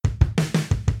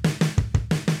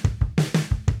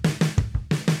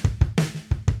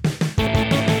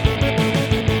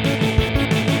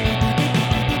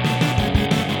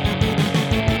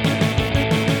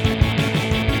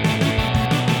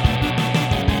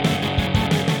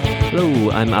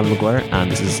Hello, I'm Alan Maguire, and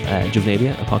this is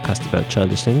Juvenalia, a podcast about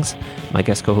childish things. My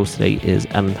guest co-host today is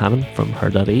Ellen Hannon from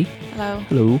Her.ie. Hello.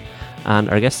 Hello. And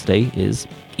our guest today is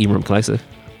Emer McAlysa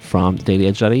from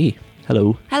dailyedge.ie.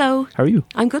 Hello. Hello. How are you?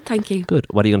 I'm good, thank you. Good.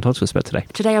 What are you going to talk to us about today?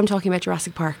 Today I'm talking about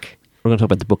Jurassic Park. We're going to talk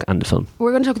about the book and the film.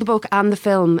 We're going to talk the book and the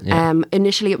film. Yeah.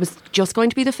 Initially it was just going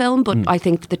to be the film, but I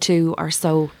think the two are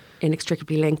so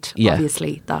inextricably linked, Yeah.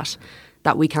 obviously, that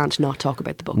we can't not talk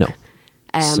about the book. No.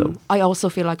 So- I also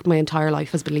feel like my entire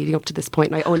life has been leading up to this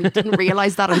point, and I only didn't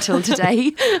realise that until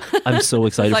today. I'm so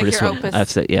excited Like for this your one. opus. I have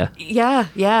to say, yeah. Yeah.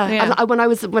 Yeah.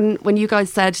 And when you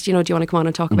guys said, do you want to come on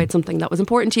and talk about something that was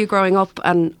important to you growing up,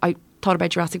 and I thought about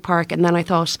Jurassic Park, and then I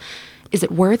thought, is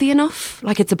it worthy enough?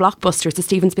 Like, it's a blockbuster, it's a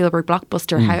Steven Spielberg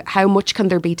blockbuster. How much can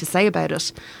there be to say about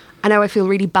it? And now I feel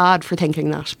really bad for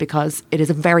thinking that, because it is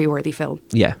a very worthy film.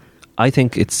 Yeah. I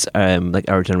think it's like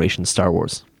our generation's Star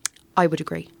Wars. I would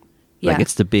agree. Yeah. Like,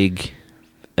 it's the big,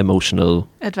 emotional,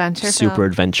 Adventure super film.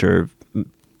 adventure,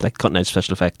 like cutting edge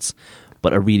special effects,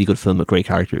 but a really good film with great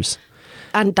characters.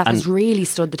 and that has and really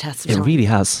stood the test of It time. really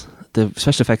has. The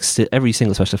special effects, every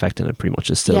single special effect in it pretty much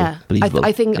is still believable.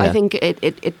 I think Yeah.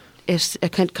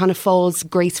 it kind of falls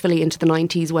gracefully into the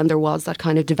 90s, when there was that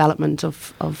kind of development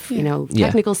of Yeah.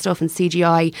 technical stuff and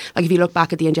CGI. Like, if you look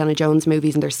back at the Indiana Jones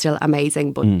movies, and they're still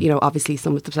amazing, but obviously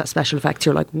some of the special effects,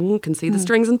 you're like, can see the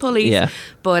strings and pulleys. Yeah.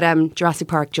 But Jurassic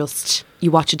Park, just,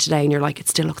 you watch it today and you're like, it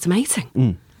still looks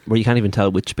amazing. Where you can't even tell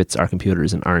which bits are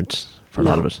computers and aren't for a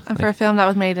lot of it. And for a film that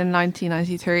was made in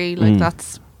 1993, like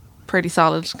that's pretty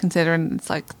solid considering it's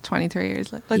like 23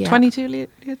 years. Like Yeah. 23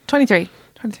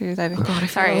 years, I think. God, I feel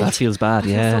Sorry. old. That feels bad,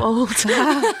 yeah. So old.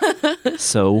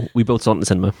 So we both saw it in the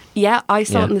cinema. Yeah, I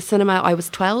saw Yeah. it in the cinema. I was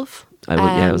 12.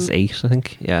 I was 8, I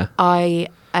think. Yeah. I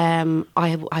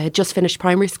had just finished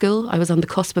primary school. I was on the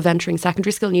cusp of entering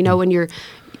secondary school. And you know, when you're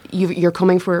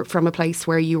coming from a place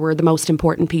where you were the most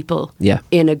important people Yeah.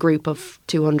 in a group of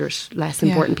 200 less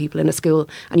important people in a school,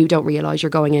 and you don't realise you're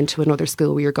going into another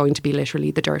school where you're going to be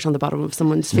literally the dirt on the bottom of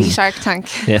someone's feet. Shark Tank.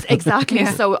 Yeah. Exactly.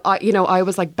 Yeah. So I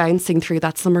was like bouncing through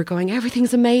that summer going,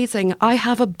 everything's amazing. I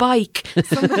have a bike.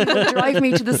 Somebody will drive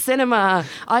me to the cinema.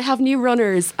 I have new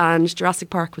runners. And Jurassic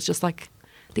Park was just like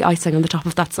the icing on the top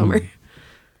of that summer.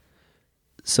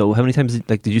 So how many times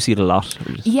did you see it a lot?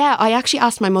 Or just- Yeah, I actually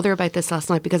asked my mother about this last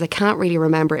night, because I can't really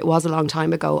remember. It was a long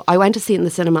time ago. I went to see it in the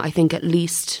cinema, I think, at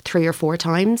least 3 or 4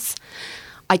 times.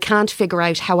 I can't figure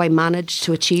out how I managed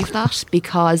to achieve that,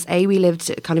 because A, we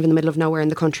lived kind of in the middle of nowhere in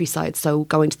the countryside, so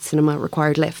going to the cinema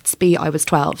required lifts. B, I was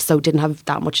 12, so didn't have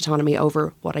that much autonomy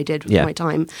over what I did with Yeah. my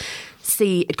time.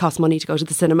 C, it cost money to go to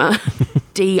the cinema.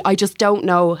 D, I just don't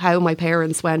know how my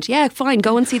parents went, yeah, fine,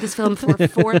 go and see this film for a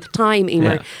 4th time,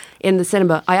 Emer, Yeah. in the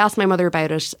cinema. I asked my mother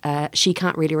about it. She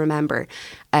can't really remember.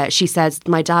 She says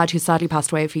my dad, who sadly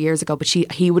passed away a few years ago, but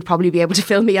he would probably be able to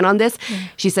fill me in on this.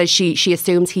 She says she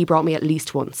assumes he brought me at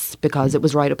least once, because it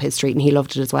was right up his street and he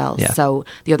loved it as well. Yeah. So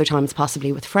the other times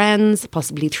possibly with friends,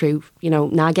 possibly through,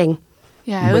 nagging.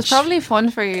 Yeah, it was Which- probably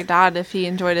fun for your dad if he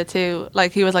enjoyed it too.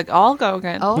 Like, he was like, I'll go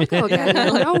again. Oh, I'll go again.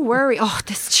 Oh, don't worry. Oh,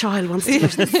 this child wants to go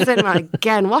to the cinema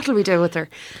again. What will we do with her?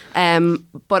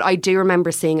 But I do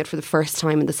remember seeing it for the first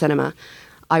time in the cinema.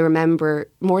 I remember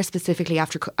more specifically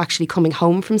after actually coming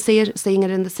home from seeing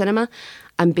it in the cinema,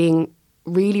 and being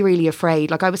really, really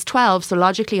afraid. Like, I was 12, so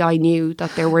logically I knew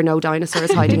that there were no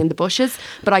dinosaurs hiding in the bushes,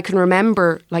 but I can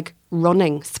remember like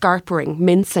running, scarpering,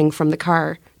 mincing from the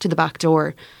car to the back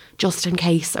door, just in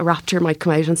case a raptor might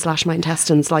come out and slash my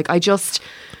intestines. Like, I just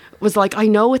was like, I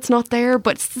know it's not there,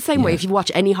 but it's the same way if you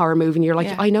watch any horror movie and you're like,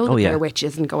 Yeah. I know the Oh, yeah. Blair Witch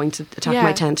isn't going to attack Yeah.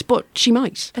 my tent, but she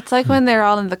might. It's like when they're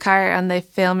all in the car and they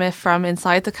film it from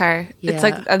inside the car. Yeah. It's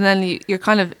like, and then you're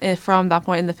kind of from that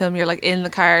point in the film, you're like in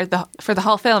the car for the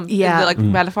whole film. Yeah. in the, like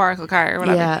metaphorical car or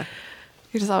whatever. Yeah.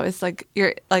 You're just always like,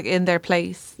 you're like in their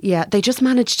place. Yeah, they just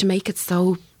managed to make it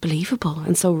so believable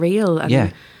and so real. And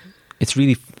Yeah. It's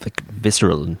really like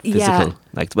visceral and physical. Yeah.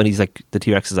 Like when he's like, the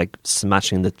T-Rex is like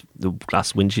smashing the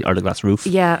glass windshield or the glass roof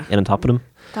Yeah. in on top of him.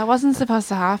 That wasn't supposed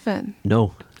to happen.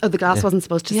 No. Oh, the glass wasn't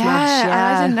supposed to smash. And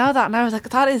I Yeah, didn't know that. And I was like,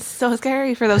 that is so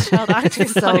scary for those child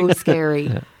actors. so Like, scary.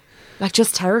 Like,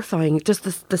 just terrifying. Just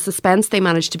the suspense they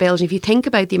managed to build. And if you think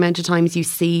about the amount of times you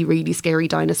see really scary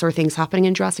dinosaur things happening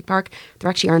in Jurassic Park, there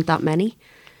actually aren't that many.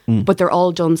 But they're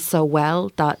all done so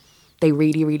well that they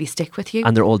really, really stick with you.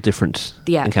 And they're all different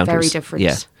Yeah, encounters. very different.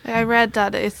 Yeah. I read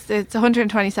that it's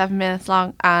 127 minutes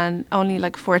long and only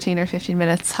like 14 or 15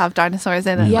 minutes have dinosaurs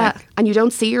in it. Yeah, Like, and you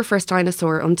don't see your first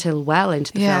dinosaur until well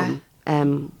into the Yeah.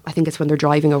 film. I think it's when they're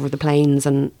driving over the plains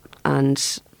and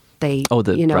they, Oh,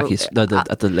 the you know, Rockies,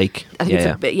 at the lake. I think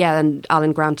it's a bit, and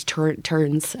Alan Grant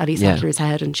turns Eddie Yeah. Sattler's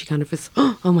head, and she kind of is,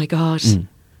 oh my god.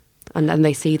 And then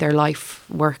they see their life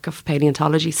work of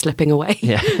paleontology slipping away.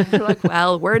 Yeah. They're like,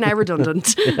 well, we're now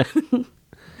redundant.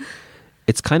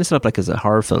 It's kind of set up like as a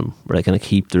horror film where they kind of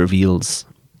keep the reveals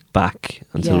back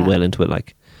until Yeah. well into it.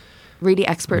 Like, Really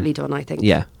expertly done, I think.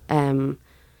 yeah,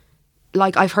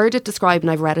 Like I've heard it described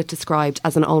and I've read it described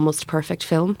as an almost perfect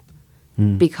film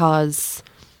because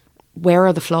where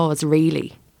are the flaws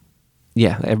really?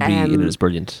 yeah, every in it is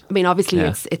brilliant. I mean, obviously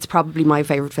Yeah. it's probably my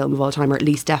favourite film of all time, or at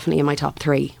least definitely in my top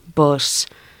 3. But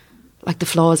like the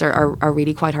flaws are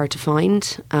really quite hard to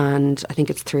find, and I think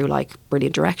it's through like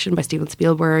brilliant direction by Steven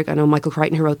Spielberg. I know Michael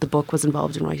Crichton, who wrote the book, was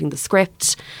involved in writing the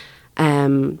script.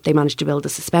 They managed to build the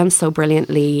suspense so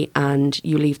brilliantly, and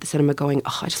you leave the cinema going,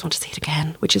 "Oh, I just want to see it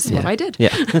again," which is what I did.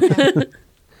 Yeah, The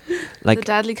like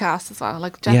deadly cast as well.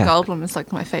 Like Jeff Yeah. Goldblum is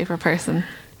like my favourite person.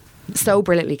 So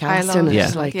brilliantly cast, love and it.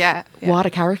 it's Yeah. like, Yeah. what a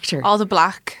character! All the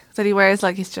black that he wears,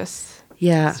 like he's just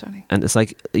Yeah, stunning. and it's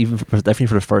like even definitely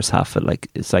for the first half,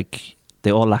 it's like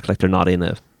they all act like they're not in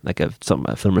a film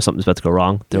or something's about to go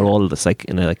wrong. They're all just like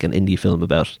in like an indie film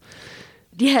about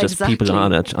yeah, just exactly. people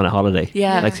on a holiday.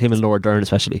 Yeah. like him and Laura Dern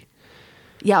especially.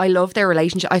 Yeah, I love their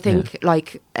relationship. I think,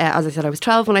 like, as I said, I was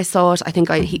 12 when I saw it. I think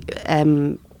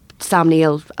Sam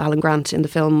Neill, Alan Grant in the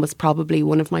film was probably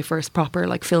one of my first proper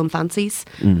like film fancies,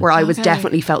 where I was Okay.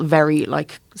 definitely felt very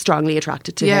like strongly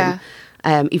attracted to Yeah.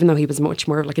 him. Even though he was much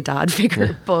more of like a dad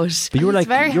figure, but But you were He's like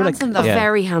very you were handsome, like though.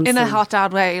 very handsome in a hot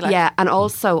dad way. Like, yeah, and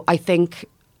also I think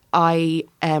I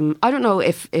don't know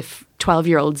if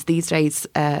 12-year-olds these days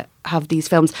have these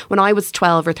films. When I was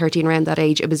 12 or 13, around that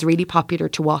age, it was really popular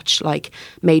to watch like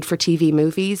made-for-TV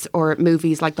movies or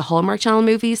movies like the Hallmark Channel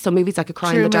movies. So movies like A Cry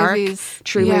in True the Dark, movies.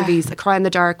 True Yeah. movies, A Cry in the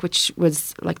Dark, which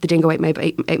was like the Dingo Ate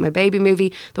My Baby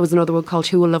movie. There was another one called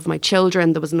Who Will Love My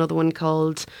Children. There was another one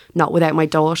called Not Without My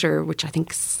Daughter, which I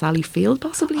think Sally Field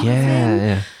possibly was in.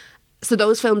 yeah. So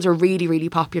those films are really, really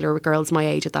popular with girls my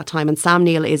age at that time. And Sam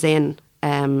Neill is in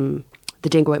the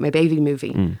Dingo Ate My Baby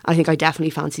movie. I think I definitely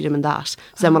fancied him in that.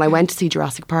 So then when I went to see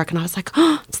Jurassic Park, and I was like,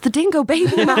 oh, it's the Dingo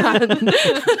Baby man.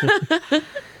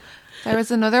 There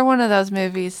was another one of those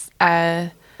movies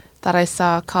that I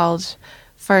saw called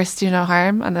First Do No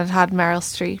Harm, and it had Meryl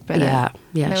Streep in Yeah, it.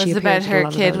 yeah, And it she was about appeared in a her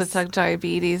lot of kid those. with like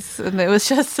diabetes, and it was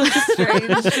just such a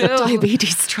strange film.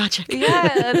 Diabetes, tragic.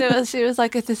 Yeah, and she was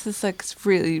like, this is like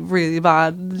really, really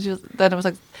bad. And then it was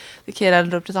like the kid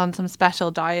ended up just on some special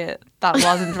diet that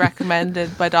wasn't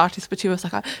recommended by doctors, but she was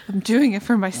like, I'm doing it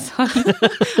for my son.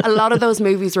 A lot of those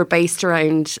movies were based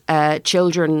around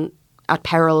children at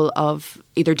peril of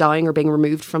either dying or being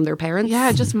removed from their parents.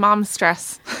 Yeah, just mom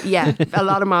stress. Yeah, a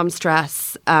lot of mom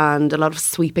stress and a lot of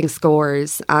sweeping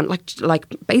scores and like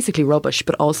basically rubbish,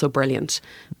 but also brilliant.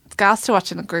 It's gas to watch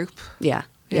in a group. Yeah,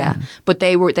 Yeah. yeah. But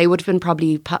they would have been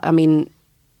probably, I mean,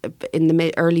 in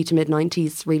the early to mid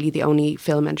 90s, really the only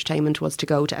film entertainment was to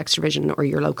go to Extravision or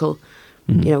your local,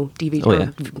 DVD Oh, yeah.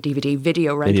 DVD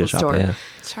video rental Video shop, store. yeah.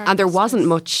 And there wasn't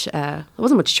much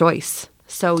choice.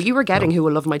 So you were getting Who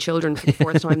Will Love My Children for the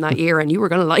fourth time that year, and you were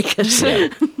going to like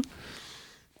it.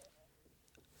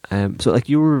 So like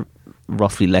you were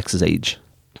roughly Lex's age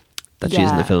that she's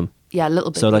in the film. Yeah, a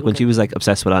little bit. So like when younger. she was like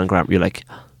obsessed with Alan Grant, you're like,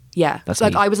 Yeah, That's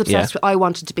like me. I was obsessed Yeah. with. I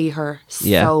wanted to be her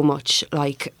Yeah. so much.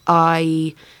 Like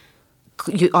I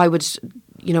would,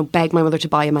 beg my mother to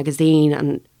buy a magazine,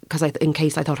 and because in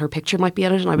case I thought her picture might be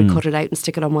in it, and I would cut it out and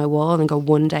stick it on my wall and go,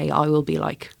 one day I will be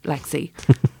like Lexi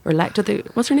or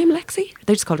what's her name? Lexi?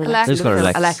 They just called her Lexi. They just called her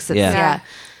Lex. Alexis. Yeah. Yeah.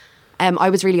 I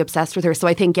was really obsessed with her, so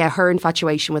I think her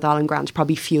infatuation with Alan Grant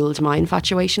probably fueled my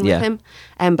infatuation Yeah. with him.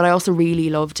 But I also really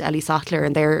loved Ellie Sattler,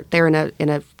 and they're in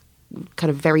a kind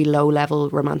of very low level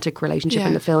romantic relationship in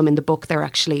Yeah. the film. In the book, they're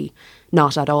actually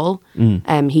not at all.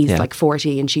 He's Yeah. like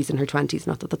 40 and she's in her 20s.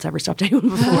 Not that that's ever stopped anyone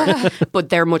before, but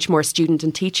they're much more student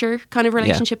and teacher kind of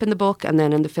relationship in the book, and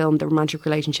then in the film, the romantic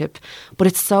relationship. But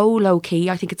it's so low key.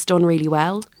 I think it's done really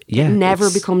well. Yeah, it never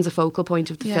it's- becomes a focal point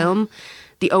of the Yeah. film.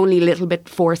 The only little bit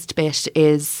forced bit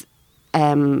is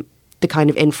the kind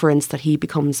of inference that he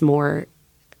becomes more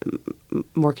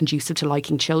conducive to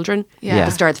liking children. Yeah. At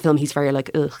the start of the film, he's very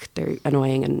like, ugh, they're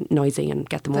annoying and noisy and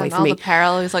get them away Then from all me. the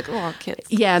peril, he was like, oh, kids.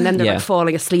 Yeah, and then they're Yeah. like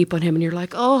falling asleep on him, and you're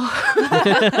like, oh,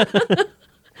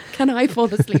 can I fall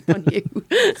asleep on you?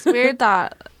 It's weird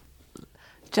that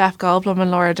Jeff Goldblum and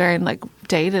Laura Dern like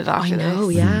dated after I know,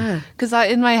 this. yeah. Because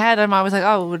in my head, I'm always like,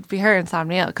 oh, it would be her and Sam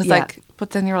Neill. Because Yeah.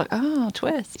 but then you're like, oh,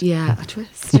 twist. Yeah, a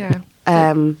twist. Yeah.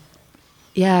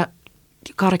 Yeah.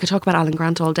 God, I could talk about Alan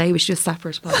Grant all day. We should do a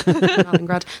separate podcast on Alan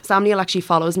Grant. Sam Neill actually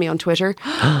follows me on Twitter,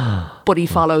 but he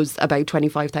follows about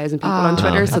 25,000 people on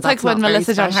Twitter. So It's like that's when not very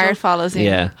Melissa John special. Hart follows you.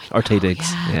 yeah, or Tay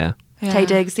Diggs. Yeah. Yeah. Tay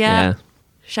Diggs, yeah. Yeah.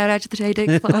 Shout out to the Tay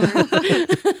Diggs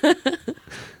followers.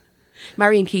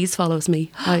 Marion Keyes follows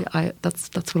me. That's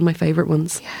one of my favourite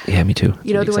ones. Yeah, me too.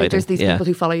 You know, Really the way there's exciting. these people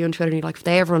who follow you on Twitter and you're like, if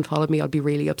they ever unfollowed me, I'd be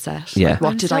really upset. Yeah. Like, what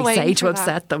I'm did still I say waiting to for that.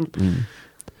 upset them?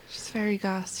 She's very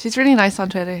goss. She's really nice on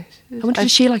Twitter. I wonder if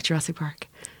she liked Jurassic Park.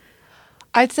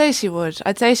 I'd say she would.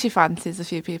 I'd say she fancies a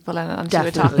few people in it and she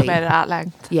would talk Definitely. about it at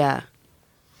length. Yeah.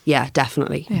 Yeah,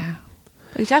 definitely. Yeah.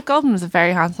 Like, Jeff Goldblum is a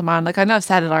very handsome man. Like, I know I've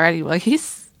said it already, but like,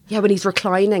 he's... Yeah, when he's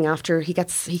reclining after he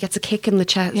gets a kick in the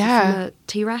chest Yeah. from a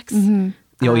T-Rex. Mm-hmm.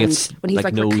 Oh, he And gets, when he's like,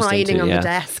 like nosed reclining into, on yeah. the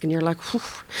desk and you're like, whew.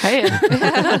 Hey.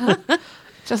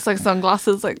 Just like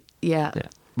sunglasses. Like, Yeah. Yeah.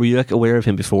 Were you like aware of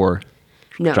him before?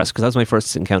 No. Because that was my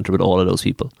first encounter with all of those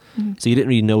people. So you didn't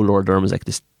really know Laura Dern was like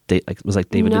this. Like was like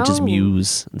David Lynch's No.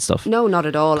 muse and stuff. No, not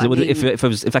at all. 'Cause I it would- mean, if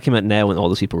that came out now and all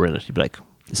those people were in it, you'd be like,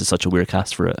 this is such a weird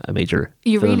cast for a major.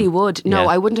 you film. really would. No, Yeah.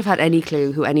 I wouldn't have had any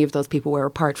clue who any of those people were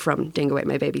apart from Dingo Away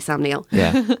My Baby, Sam Neill.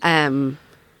 Yeah.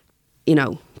 You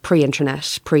know,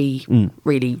 pre-internet,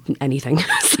 really anything.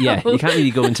 So- Yeah, you can't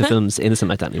really go into films innocent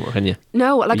like that anymore, can you?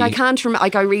 No, like I You- can't.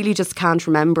 Like I really just can't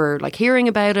remember like hearing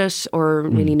about it or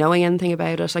really knowing anything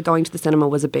about it. Like going to the cinema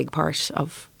was a big part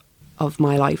of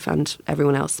my life and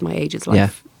everyone else my age's life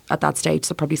Yeah. at that stage.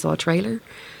 So probably saw a trailer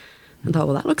and thought,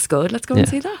 well, that looks good. Let's go and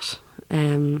Yeah. see that.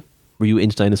 Were you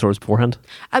into dinosaurs beforehand?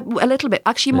 A little bit,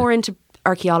 actually, more into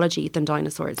archaeology than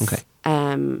dinosaurs. Okay.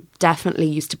 Definitely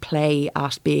used to play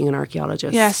at being an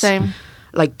archaeologist. yeah, same.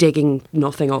 Like digging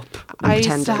nothing up. And I used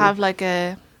to pretending. have like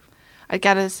I'd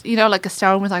get like a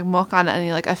stone with like muck on it,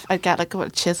 and I'd get like a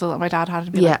chisel that my dad had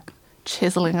and be Yeah. like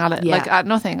chiseling at it, Yeah. like at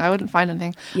nothing. I wouldn't find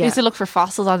anything. Yeah. I used to look for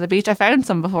fossils on the beach. I found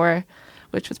some before,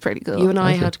 which was pretty cool. You and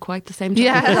I Okay. had quite the same time.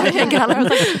 yeah, I think, Ellen. I was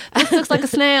like, this looks like a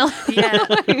snail. Yeah.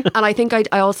 And I think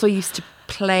I also used to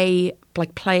play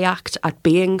act at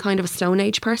being kind of a Stone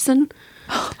Age person.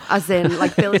 As in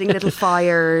like building little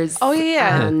fires. Oh,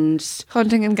 yeah. And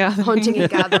Hunting and gathering. hunting and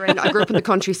gathering. I grew up in the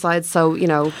countryside, so you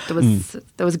know there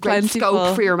was great Plentiful,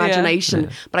 scope for your yeah. imagination.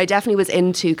 But I definitely was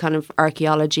into kind of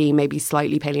archaeology, maybe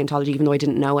slightly paleontology, even though I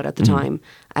didn't know it at the time.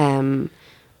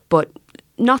 But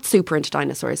not super into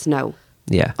dinosaurs, no,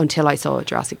 Yeah. until I saw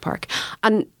Jurassic Park.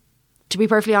 And to be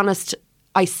perfectly honest,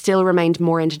 I still remained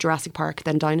more into Jurassic Park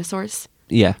than dinosaurs.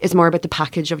 Yeah. It's more about the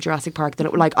package of Jurassic Park than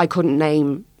like I couldn't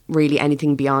name really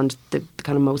anything beyond the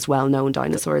kind of most well-known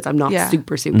dinosaurs. I'm not Yeah.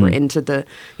 super into the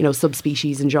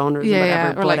subspecies and genres Yeah, and yeah,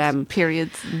 whatever. or but like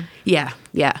periods. And, yeah.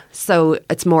 So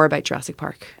it's more about Jurassic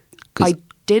Park. 'Cause- I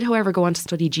did, however, go on to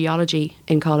study geology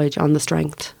in college on the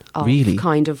strength of Really?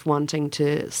 kind of wanting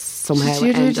to somehow Did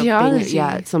you do end up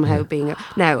geology? being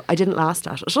Now, I didn't last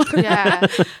at it. Yeah.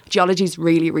 Geology's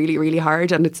really, really, really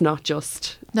hard, and it's not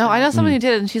just. no, I know someone who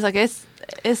did it, and she's like,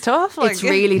 it's tough. Like, It's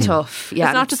really tough. Yeah,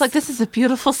 It's not just like this is a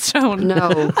beautiful stone.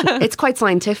 No, it's quite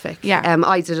scientific. Yeah.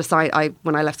 I did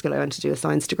when I left school, I went to do a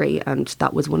science degree, and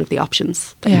that was one of the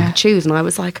options that you Yeah. could choose. And I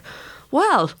was like,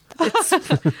 well,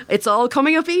 it's all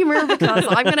coming up Emer because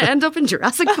I'm going to end up in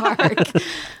Jurassic Park.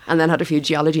 And then had a few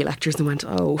geology lectures and went,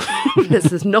 oh,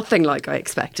 this is nothing like I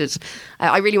expected.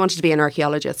 I really wanted to be an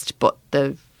archaeologist, but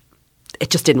it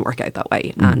just didn't work out that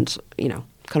way. And,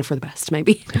 kind of for the best,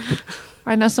 maybe.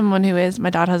 I know someone who is. My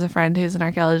dad has a friend who's an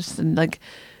archaeologist, and like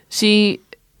she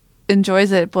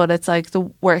enjoys it, but it's like the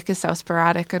work is so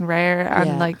sporadic and rare, and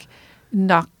Yeah. like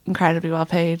not incredibly well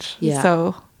paid. Yeah.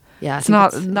 So Yeah, I it's think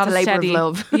not it's not a a labour steady of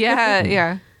love. Yeah,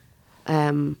 yeah.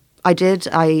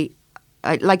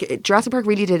 I like Jurassic Park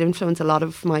really did influence a lot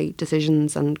of my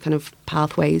decisions and kind of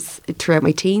pathways throughout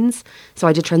my teens. So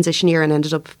I did transition year and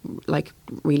ended up like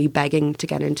really begging to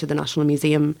get into the National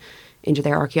Museum, into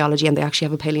their archaeology, and they actually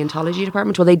have a paleontology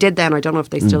department. Well, they did then. I don't know if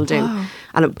they still do. Wow.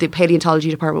 And the paleontology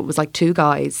department was like two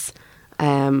guys,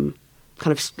 kind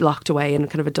of locked away in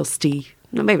kind of a dusty.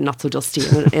 No, maybe not so dusty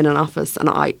in an office, and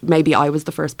I was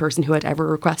the first person who had ever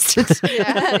requested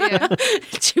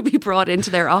to be brought into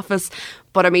their office.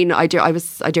 But I mean, I do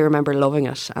remember loving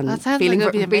it and That sounds feeling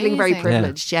like it'd be feeling very amazing.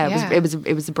 privileged. Yeah, Yeah.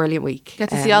 it was a brilliant week. Get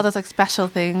to see all those like special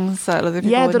things that other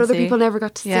people that wouldn't other see. people never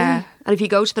got to Yeah. see. And if you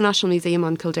go to the National Museum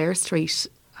on Kildare Street,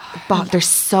 but there's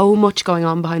so much going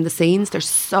on behind the scenes. There's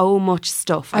so much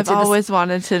stuff. I've I'd say this- always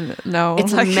wanted to know.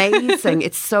 it's like, amazing.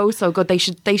 It's so good. They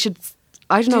should.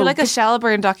 I don't know. do like a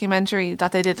Shelburne documentary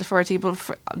that they did for people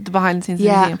for the behind the scenes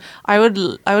Yeah. museum.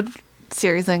 I would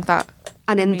seriously think that.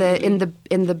 And in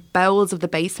the bowels of the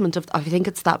basement of, I think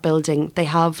it's that building, they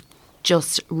have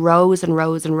just rows and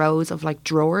rows and rows of like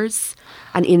drawers,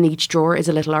 and in each drawer is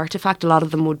a little artifact. A lot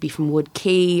of them would be from Wood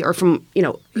Quay or from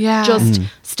Yeah. just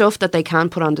stuff that they can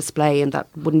put on display and that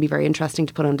wouldn't be very interesting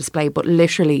to put on display, but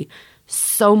literally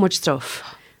so much stuff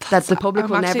that the public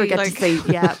I'm will never actually, get like- to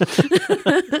see. Yeah.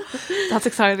 That's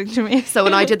exciting to me. So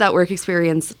when I did that work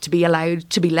experience, to be allowed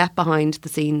to be let behind the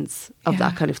scenes of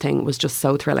that kind of thing was just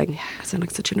so thrilling. I sound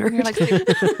like such a nerd. You're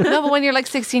like, no, but when you're like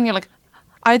 16, you're like,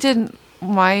 I did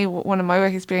one of my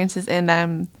work experiences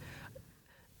in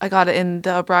I got it in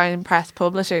the O'Brien Press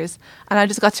Publishers, and I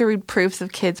just got to read proofs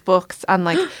of kids' books and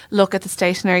like look at the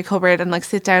stationery cupboard and like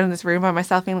sit down in this room by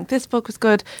myself being like, this book was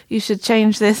good, you should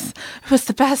change this. It was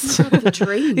the best. The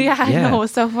dream. Yeah, I Yeah. know, it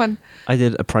was so fun. I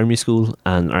did a primary school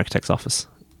and an architect's office.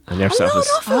 And their I know an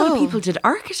office. awful lot of Oh. people did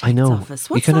architect's I know. office.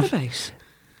 You What's kind that of- about?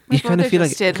 My You kind of brother feel like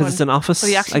just did because it's one, an office. but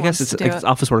he actually I guess wants it's to do like it's it.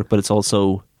 office work, but it's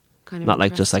also Kind of not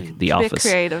like just like interesting. the It's a bit office.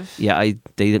 creative. Yeah, they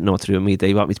didn't know what to do with me.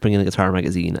 They want me to bring in a guitar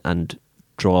magazine and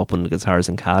draw up one of the guitars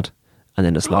in CAD, and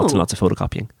then just lots and Oh. lots of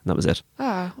photocopying. And that was it.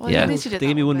 Oh, well, Yeah, at least you did they that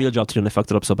gave me one bit. real job to do, and I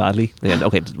fucked it up so badly. They went,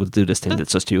 okay, we'll do this thing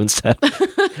that's just you instead.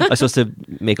 I was supposed to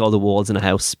make all the walls in a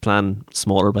house plan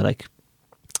smaller by like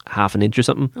half an inch or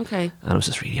something, Okay. and it was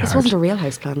just really This hard. wasn't a real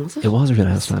house plan, was it? It was a real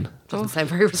house plan. Doesn't sound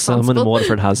very Someone responsible. in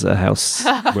Waterford has a house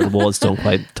where the walls don't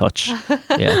quite touch.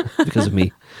 Yeah, because of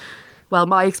me. Well,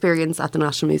 my experience at the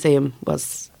National Museum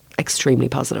was extremely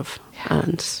positive.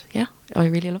 And yeah, I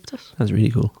really loved it. That's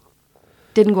really cool.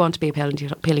 Didn't go on to be a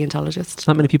paleontologist.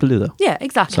 Not many people do though. Yeah,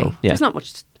 exactly. So, yeah. There's not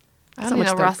much. I so only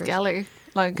much know Ross there for it. Geller.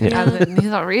 Like, Yeah. as in,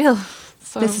 he's not real.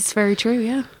 So This is very true,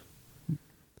 yeah.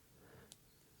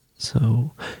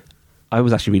 So I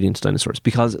was actually really into dinosaurs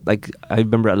because like I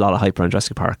remember a lot of hype around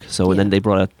Jurassic Park. So and Yeah. then they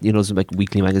brought out, you know, some like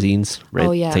weekly magazines, right?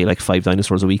 Oh, yeah. Say like 5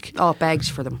 dinosaurs a week. Oh, begged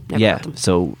for them. Never Yeah. got them.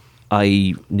 So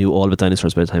I knew all about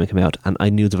dinosaurs by the time it came out, and I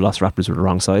knew the Velociraptors were the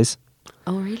wrong size.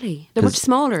 Oh, really? They're much 'Cause-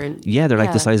 smaller. And, Yeah, they're like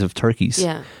Yeah. the size of turkeys.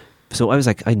 Yeah. So I was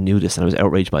like, I knew this and I was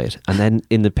outraged by it. And then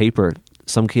in the paper,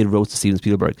 some kid wrote to Steven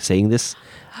Spielberg saying this,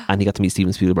 and he got to meet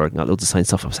Steven Spielberg and got loads of science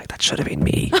stuff. I was like, that should have been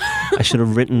me. I should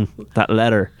have written that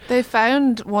letter. they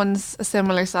found ones a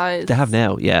similar size. They have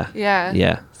now, yeah. Yeah.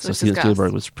 Yeah. So So it's Steven just gas.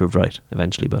 Spielberg was proved right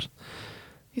eventually, but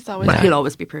He's always Well, Yeah. he'll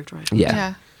always be proved right.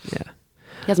 yeah. Yeah.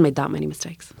 He hasn't made that many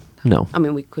mistakes. No. I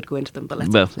mean, we could go into them, but let's.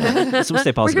 Well, so we'll stay We're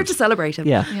here positive. to celebrate him.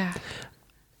 Yeah. Yeah.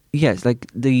 Yeah, it's like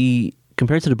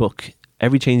compared to the book,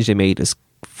 every change they made is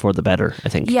for the better, I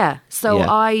think. Yeah. So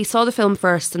Yeah. I saw the film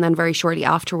first, and then very shortly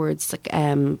afterwards, like,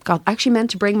 got actually meant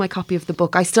to bring my copy of the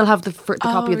book. I still have the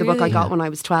copy of the book I really? got when I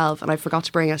was 12, and I forgot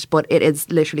to bring it. But it is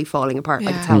literally falling apart.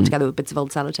 Like, it's Yeah. held together with bits of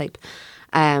old sellotape.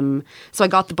 So I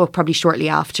got the book probably shortly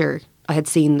after I had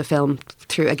seen the film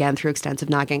through extensive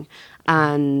nagging,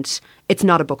 and it's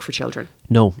not a book for children.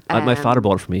 No, my father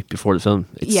bought it for me before the film.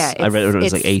 Yeah, I read it when I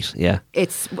was it's- like 8. Yeah.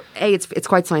 It's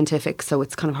quite scientific, so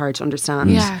it's kind of hard to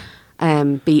understand. Yeah.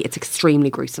 B, it's extremely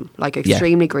gruesome, like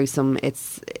extremely gruesome.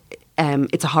 It's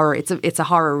a horror. It's a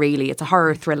horror, really. It's a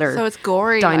horror thriller. So it's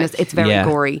gory, like- It's very Yeah.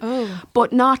 gory, Oh.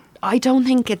 but not. I don't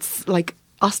think it's like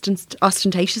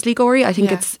ostentatiously gory. I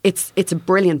think Yeah. it's a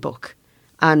brilliant book,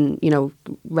 and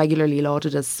regularly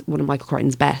lauded as one of Michael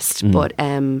Crichton's best. But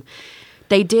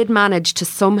they did manage to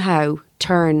somehow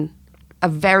turn a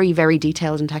very, very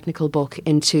detailed and technical book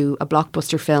into a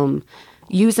blockbuster film,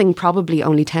 using probably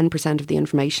only 10% of the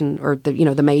information or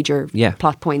the major Yeah.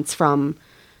 plot points from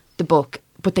the book.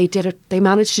 But they did it. They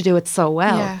managed to do it so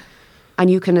well. Yeah. And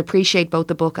you can appreciate both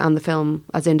the book and the film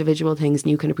as individual things,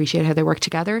 and you can appreciate how they work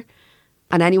together.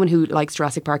 And anyone who likes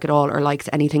Jurassic Park at all, or likes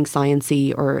anything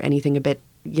sciencey or anything a bit,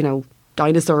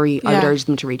 dinosaur-y, I would Yeah. urge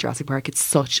them to read Jurassic Park. It's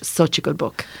such a good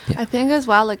book. I think as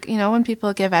well, like, when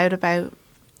people give out about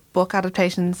book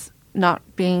adaptations not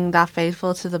being that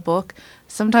faithful to the book,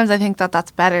 sometimes I think that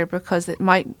that's better, because it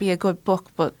might be a good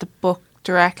book, but the book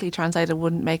directly translated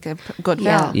wouldn't make a good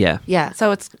film. Yeah. Yeah.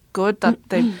 So it's good that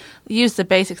they use the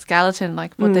basic skeleton,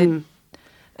 like, but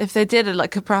if they did it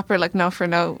like a proper, like, no for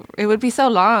no, it would be so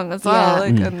long as well.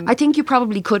 Yeah. Like, and I think you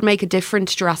probably could make a different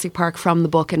Jurassic Park from the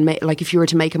book, and like if you were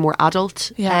to make a more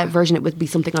adult Yeah. version, it would be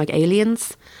something like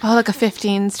Aliens. like a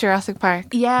 15s Jurassic Park.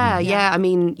 Yeah, yeah. I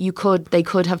mean, they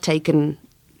could have taken,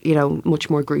 much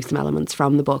more gruesome elements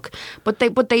from the book, but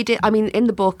they did. I mean, in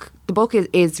the book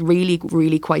is really,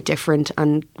 really quite different,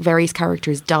 and various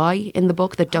characters die in the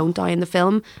book that don't die in the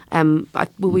film.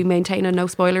 Will we maintain a no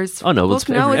spoilers? Oh no, book? it's,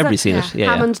 No, is everybody's it? seen it. Yeah.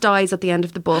 yeah. Hammond dies at the end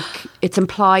of the book. It's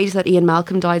implied that Ian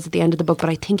Malcolm dies at the end of the book, but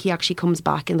I think he actually comes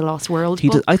back in the Lost World He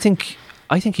book. does,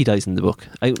 I think he dies in the book.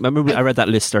 I remember I read that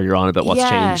list earlier on about what's Yeah.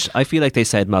 changed. I feel like they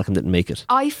said Malcolm didn't make it.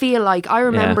 I feel like I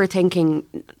remember thinking,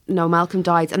 no, Malcolm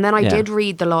dies, and then I Yeah. did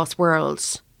read The Lost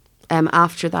World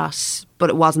after that, but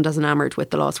it wasn't as enamoured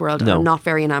with The Lost World. No. I'm not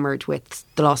very enamoured with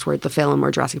The Lost World, the film,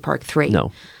 or Jurassic Park 3.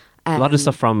 No. A lot of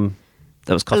stuff from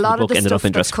that was cut A from lot the of book the ended stuff up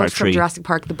in that's Jurassic cut Park from 3. Jurassic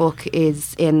Park, the book,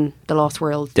 is in The Lost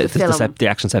World, the film, the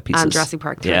action set pieces. and Jurassic Jurassic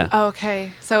Park 3. Yeah.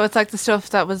 Okay, so it's like the stuff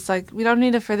that was like, we don't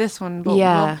need it for this one, but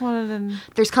Yeah. we'll put it in.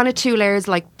 There's kind of two layers.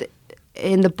 Like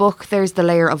in the book, there's the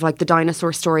layer of like the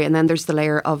dinosaur story, and then there's the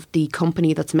layer of the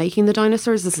company that's making the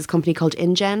dinosaurs. This is a company called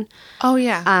InGen, Oh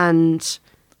yeah. and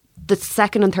the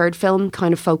second and third film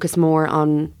kind of focus more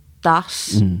on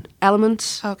that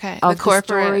element Okay, of the corporate,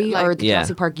 story, like- or the Yeah.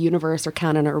 Jurassic Park universe or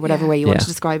canon, or whatever Yeah. way you want Yeah. to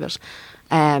describe it.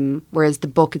 Whereas the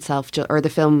book itself, or the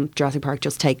film Jurassic Park,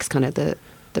 just takes kind of the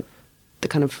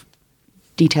kind of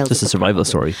details. Just of a the survival plot.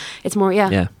 story. It's more, yeah,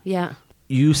 Yeah. yeah.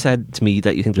 You said to me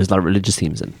that you think there's a lot of religious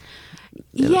themes in.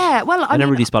 Yeah, well, I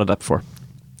never really spotted that before.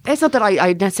 It's not that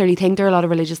I necessarily think there are a lot of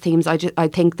religious themes. I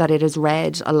think that it is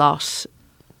read a lot.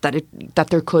 That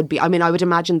there could be. I mean, I would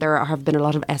imagine there have been a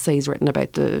lot of essays written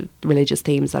about the religious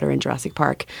themes that are in Jurassic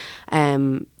Park.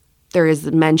 There is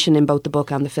mention in both the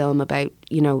book and the film about,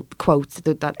 quotes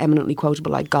that eminently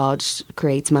quotable, like God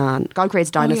creates man, God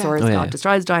creates dinosaurs, Oh, yeah. God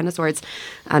destroys dinosaurs,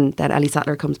 and then Ellie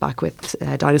Sattler comes back with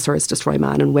dinosaurs destroy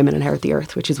man and women inherit the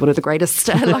earth, which is one of the greatest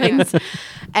lines.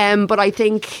 But I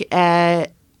think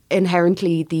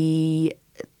inherently the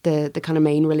kind of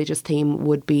main religious theme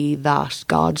would be that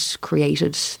God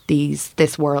created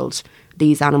this world,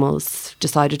 these animals,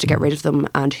 decided to get rid of them,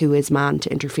 and who is man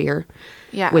to interfere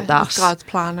Yeah, with that? it's God's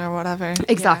plan or whatever.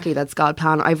 Exactly, that's God's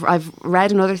plan. I've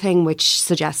read another thing which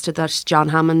suggested that John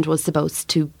Hammond was supposed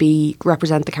to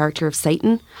represent the character of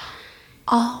Satan.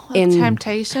 Oh, In-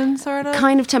 temptation, sort of.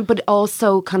 Kind of but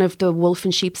also kind of the wolf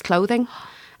in sheep's clothing.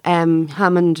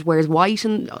 Hammond wears white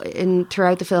in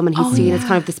throughout the film, and he's seen as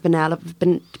kind of this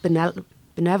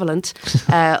benevolent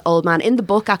old man. In the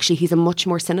book, actually, he's a much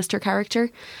more sinister character,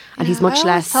 and he's much I always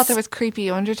less. thought there was creepy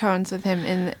undertones with him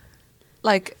in,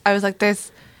 like, I was like,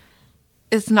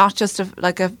 it's not just a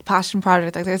passion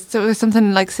project. Like there's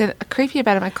something like creepy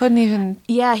about him. I couldn't even.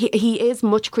 Yeah, he is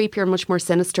much creepier and much more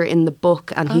sinister in the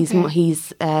book, and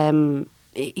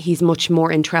he's much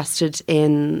more interested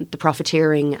in the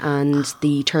profiteering and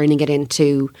the turning it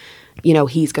into,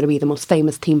 he's going to be the most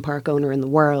famous theme park owner in the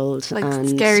world. Like and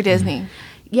Scary Disney.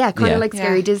 Yeah, kind Yeah. of like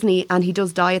Scary Yeah. Disney. And he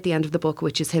does die at the end of the book,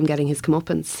 which is him getting his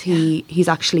comeuppance. He's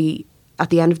actually, at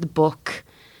the end of the book,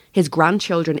 his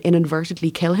grandchildren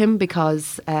inadvertently kill him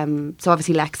because, so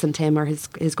obviously Lex and Tim are his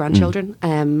grandchildren.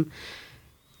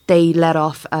 They let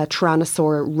off a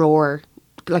tyrannosaur roar,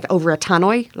 like over a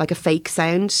tannoy, like a fake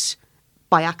sound,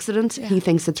 by accident. Yeah. He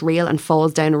thinks it's real and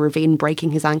falls down a ravine,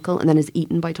 breaking his ankle, and then is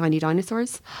eaten by tiny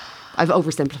dinosaurs. I've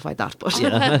oversimplified that, but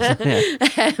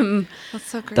That's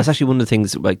so great. That's actually one of the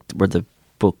things like where the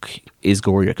book is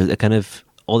gorier, because it kind of,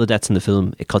 all the deaths in the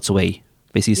film, it cuts away.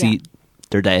 Basically, you see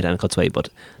they're dead and it cuts away, but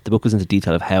the book goes into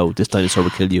detail of how this dinosaur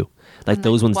would kill you. Like And,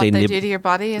 those ones, what they they nibble. do to your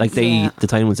body. Like and the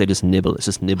tiny ones, they just nibble. It's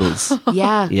just nibbles.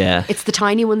 yeah, Yeah. it's the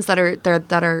tiny ones that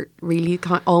are really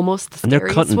almost the And they're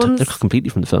scariest cut, ones. they're cut completely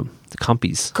from the film. The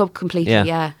compies. Cut completely, Yeah.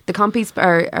 yeah. The compies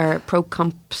are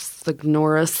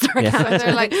Procompsognathus. Yeah. So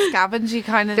they're like scavengy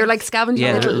kind of. They're like scavenging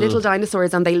Yeah. little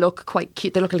dinosaurs, and they look quite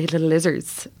cute. They look like little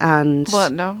lizards. And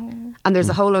But no. and there's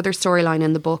a whole other storyline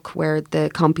in the book where the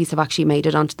compies have actually made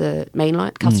it onto the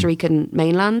mainland, Costa Rican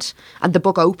mainland, and the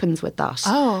book opens with that.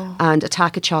 Oh. And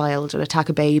attack a child and attack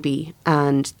a baby,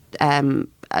 and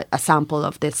a sample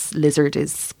of this lizard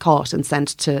is caught and sent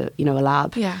to a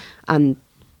lab. Yeah. And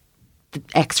the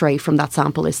X-ray from that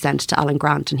sample is sent to Alan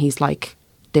Grant, and he's like,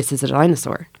 "This is a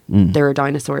dinosaur. There are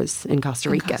dinosaurs in Costa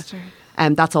In Rica." Costa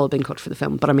Rica. That's all been cut for the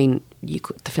film. But I mean,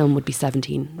 the film would be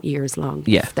 17 years long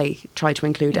Yeah. if they tried to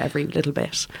include every little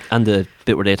bit. And the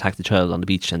bit where they attack the child on the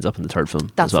beach ends up in the third film.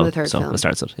 That's as well. in the third so film. it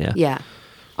starts it, yeah. Yeah.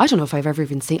 I don't know if I've ever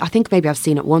even seen. I think maybe I've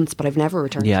seen it once, but I've never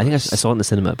returned. Yeah, I to think I it. saw it in the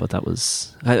cinema, but that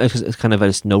was I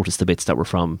just noticed the bits that were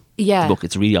from Yeah. the book.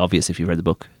 It's really obvious if you read the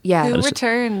book. Yeah. Who was-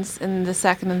 returns in the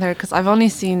second and third? Because I've only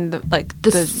seen The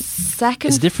second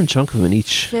It's a different chunk of them in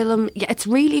each. film, yeah, it's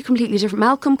really completely different.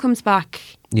 Malcolm comes back.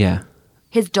 Yeah,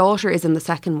 His daughter is in the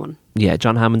second one. yeah.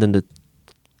 John Hammond and the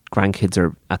grandkids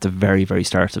are at the very, very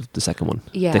start of the second one.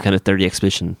 Yeah. They're the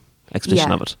exposition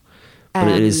Yeah. of it. But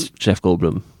it is Jeff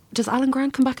Goldblum. Does Alan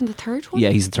Grant come back in the third one? Yeah,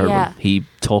 he's the third Yeah. one. He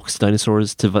talks to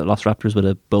dinosaurs, to velociraptors with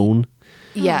a bone.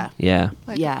 Yeah. Yeah,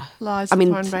 like, Yeah. Laws I of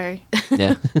mean, Thornberry.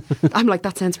 yeah. I'm like,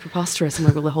 that sounds preposterous. And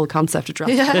the whole concept of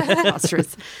Jurassic Park is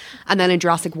preposterous. And then in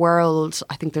Jurassic World,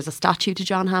 I think there's a statue to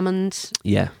John Hammond.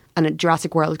 Yeah. And in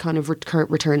Jurassic World kind of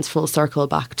returns full circle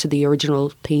back to the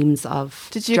original themes of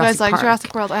Did you Jurassic guys like Park.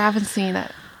 Jurassic World? I haven't seen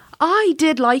it. I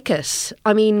did like it.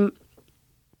 I mean,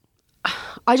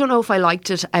 I don't know if I liked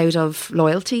it out of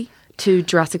loyalty to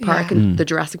Jurassic Park Yeah. and the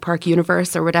Jurassic Park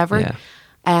universe or whatever. Yeah.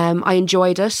 I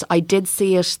enjoyed it. I did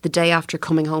see it the day after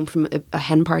coming home from a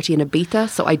hen party in Ibiza,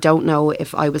 so I don't know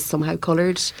if I was somehow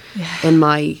coloured in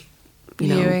my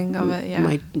viewing of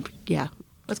it. Yeah.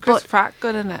 Was Chris Pratt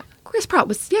good in it? Chris Pratt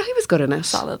he was good in it.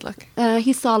 Solid, like.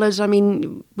 He's solid. I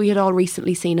mean, we had all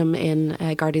recently seen him in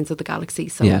Guardians of the Galaxy,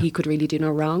 so he could really do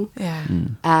no wrong. Yeah.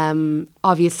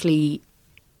 Obviously,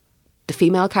 the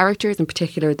female characters, in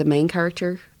particular, the main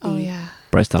character. Oh yeah.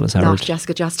 Bryce Dallas Howard. Not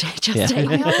Jessica Chastain. In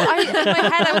my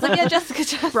head, I was like, yeah, Jessica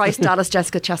Chastain. Bryce Dallas,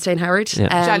 Jessica Chastain Howard.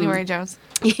 Yeah. January Jones.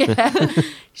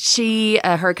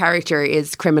 Yeah. Her character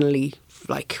is criminally,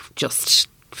 like, just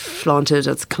flaunted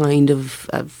as kind of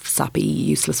a sappy,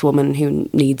 useless woman who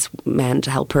needs men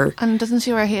to help her. And doesn't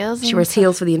she wear heels? She wears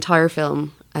heels for the entire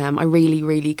film. I really,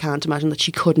 really can't imagine that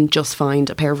she couldn't just find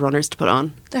a pair of runners to put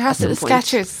on. There has to be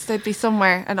Skechers. They'd be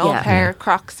somewhere, an old pair of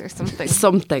Crocs or something.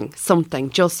 Something.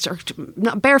 Just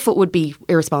not barefoot would be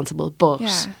irresponsible,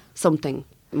 but something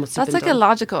must have been That's like done.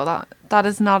 illogical. That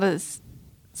is not a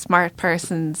smart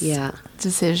person's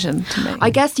decision to make. I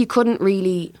guess you couldn't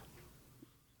really,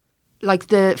 like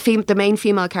the main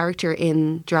female character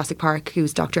in Jurassic Park,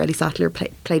 who's Dr. Ellie Sattler,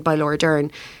 played by Laura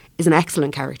Dern, is an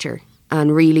excellent character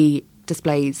and really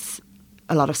displays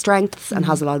a lot of strengths and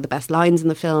has a lot of the best lines in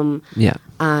the film. Yeah.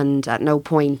 And at no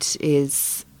point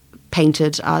is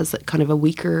painted as kind of a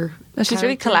weaker. No, she's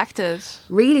really collected.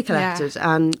 Really collected.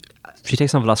 And she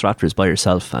takes on Velociraptors by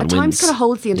herself and at wins. times kind of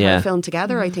holds the entire film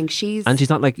together. I think she's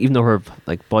not like, even though her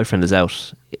like boyfriend is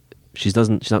out, she's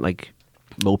not like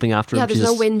moping after him. there's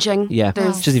no whinging. Yeah, she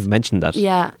doesn't even mention that.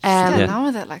 Yeah. She's getting on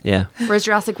with it, like. Yeah. Whereas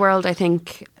Jurassic World, I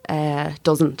think,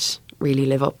 doesn't really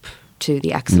live up to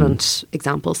the excellent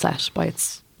example set by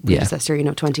its predecessor,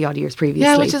 20 odd years previously.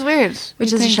 Yeah, which is weird.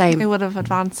 Which is a shame. It would have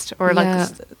advanced or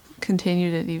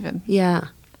continued it even. Yeah.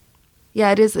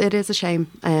 Yeah, it is a shame.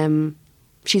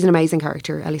 She's an amazing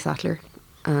character, Ellie Sattler,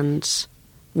 and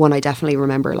one I definitely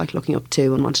remember like looking up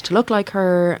to and wanted to look like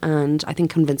her, and I think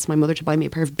convinced my mother to buy me a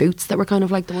pair of boots that were kind of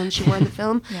like the ones she wore in the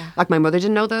film. Like, my mother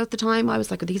didn't know that at the time. I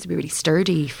was like, these would be really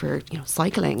sturdy for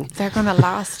cycling. They're going to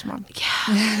last, Mum.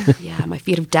 Yeah, my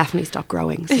feet have definitely stopped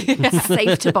growing, so it's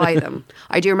safe to buy them.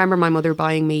 I do remember my mother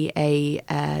buying me a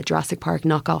Jurassic Park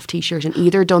knockoff t-shirt in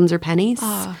either Duns or Pennies.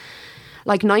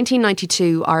 Like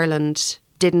 1992, Ireland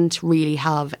didn't really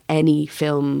have any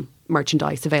film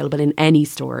merchandise available in any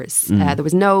stores. There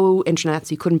was no internet,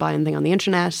 so you couldn't buy anything on the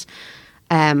internet.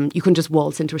 You couldn't just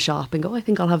waltz into a shop and go, I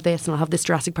think I'll have this and I'll have this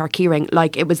Jurassic Park keyring.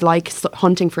 Like, it was like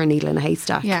hunting for a needle in a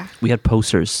haystack. Yeah. We had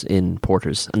posters in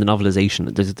Porters and the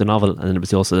novelisation. There's the novel, and then there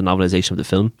was also the novelisation of the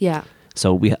film. Yeah.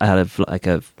 So I had a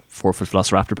 4-foot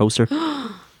Velociraptor poster.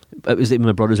 It was in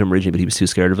my brother's room originally, but he was too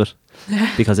scared of it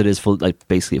because it is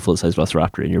basically a full-size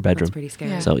Velociraptor in your bedroom. That's pretty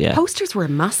scary. Yeah. So yeah, Posters were a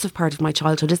massive part of my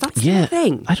childhood. Is that still a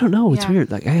thing? I don't know. It's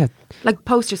weird. Like, like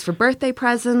posters for birthday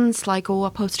presents. Like,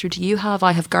 what poster do you have?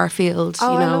 I have Garfield.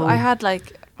 Oh, I had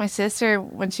like my sister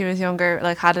when she was younger.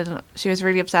 Like, she was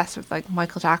really obsessed with like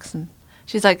Michael Jackson.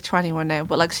 She's like 21 now,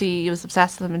 but like she was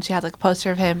obsessed with him, and she had like a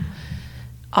poster of him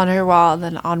on her wall, and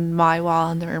then on my wall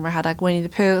in the room I had like Winnie the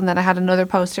Pooh, and then I had another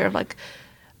poster of like,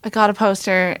 I got a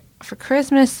poster for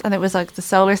Christmas and it was like the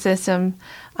solar system,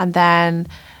 and then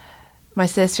my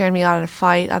sister and me got in a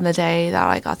fight on the day that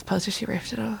I got the poster. She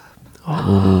ripped it up.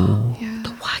 Oh. Yeah.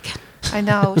 The wagon. I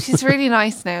know. She's really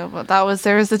nice now, but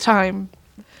there was a time.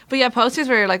 But yeah, posters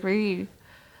were like really.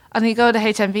 And you go to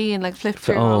HMV and like flip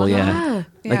through. Oh all of them. yeah.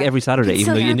 Yeah. Like every Saturday,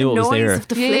 even though you knew it was there. Of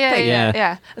the flipping.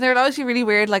 Yeah. And there would always be really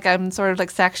weird, like sort of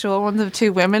like sexual ones of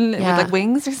two women with like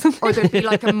wings or something. Or there'd be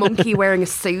like a monkey wearing a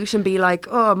suit and be like,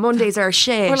 "Oh, Mondays are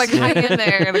shit." Or like hanging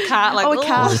there and a cat, like, a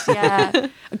cat. Yeah.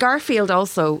 Garfield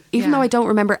also. Even though I don't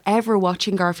remember ever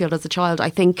watching Garfield as a child,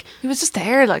 I think he was just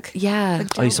there, like. Yeah.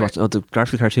 Like I used to watch the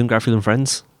Garfield cartoon, Garfield and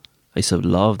Friends. I used to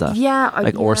love that. Yeah.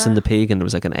 Like Orson the pig, and there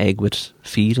was like an egg with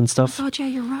feet and stuff. Oh God, yeah,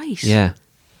 you're right. Yeah.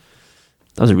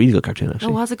 That was a really good cartoon, actually.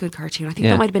 It was a good cartoon. I think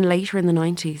that might have been later in the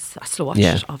 90s. I still watched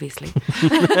it, obviously.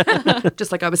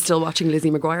 Just like I was still watching Lizzie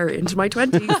McGuire into my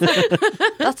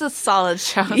 20s. That's a solid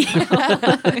show.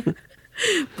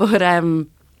 But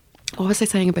what was I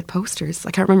saying about posters?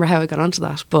 I can't remember how I got onto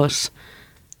that, but...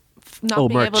 Not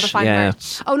being able to find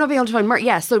merch. Oh, not being able to find merch.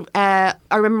 Yeah, so I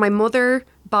remember my mother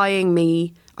buying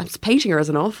me... I was painting her as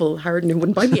an awful Howard who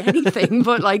wouldn't buy me anything,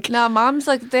 but like... No, Mom's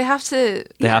like, they have to...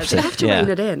 They have to rein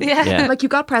it in. Yeah. Like, you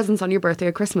got presents on your birthday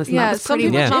or Christmas, and that was some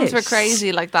pretty people's much moms it. were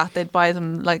crazy like that. They'd buy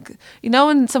them, like... You know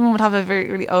when someone would have a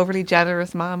very, really overly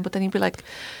generous mom, but then you'd be like,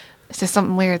 is there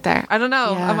something weird there? I don't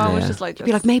know. Yeah. My mom was just like... You'd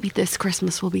be like, maybe this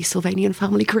Christmas will be Sylvanian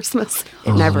family Christmas.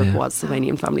 It never was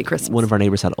Sylvanian family Christmas. One of our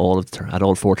neighbours had all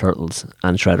 4 turtles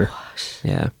and Shredder. What?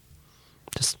 Yeah.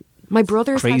 Just My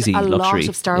brothers crazy had a luxury. lot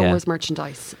of Star Yeah. Wars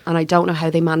merchandise, and I don't know how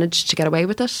they managed to get away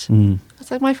with it. It's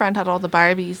like my friend had all the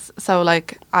Barbies, so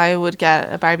like I would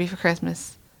get a Barbie for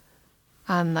Christmas,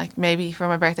 and like maybe for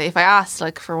my birthday, if I asked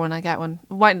like for when I get one,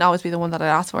 it mightn't always be the one that I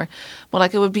asked for, but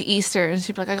like it would be Easter, and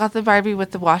she'd be like, I got the Barbie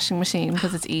with the washing machine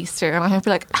because it's Easter, and I'd be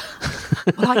like,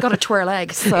 Well, I got a twirl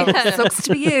egg, so it sucks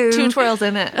to be you. 2 twirls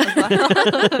in it. as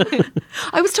well.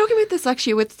 I was talking about this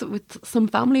actually with some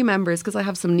family members because I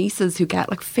have some nieces who get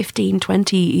like 15,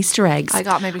 20 Easter eggs. I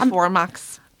got maybe 4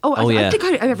 max. Oh, Oh, I yeah. think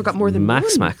I ever got more than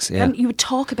Max, one. max, yeah. And you would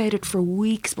talk about it for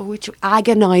weeks, but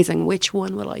agonising, which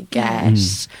one will I get?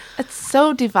 Mm. It's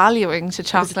so devaluing to It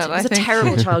chocolate. was I a think.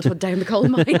 terrible childhood down the coal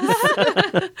mines.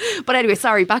 But anyway,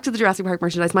 sorry, back to the Jurassic Park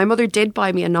merchandise. My mother did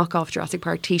buy me a knockoff Jurassic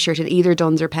Park t-shirt in either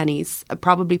Duns or Pennies,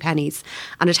 probably Pennies,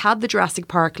 and it had the Jurassic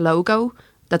Park logo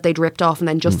that they'd ripped off and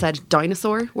then just said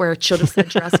dinosaur where it should have said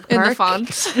Jurassic Park. In the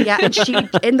font. Yeah, and she,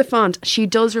 in the font, she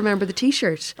does remember the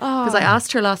t-shirt. Because I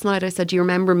asked her last night, I said, do you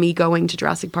remember me going to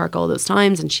Jurassic Park all those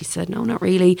times? And she said, no, not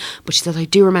really. But she said, I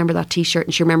do remember that t-shirt,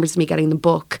 and she remembers me getting the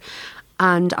book.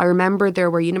 And I remember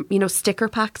there were, you know, sticker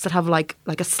packs that have like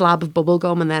a slab of bubble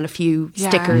gum and then a few Yeah.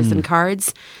 stickers and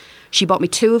cards. She bought me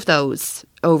 2 of those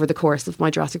over the course of my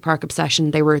Jurassic Park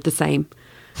obsession. They were the same.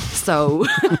 So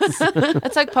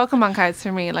It's like Pokemon cards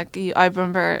for me. Like I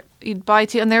remember you'd buy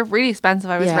 2, and they're really expensive.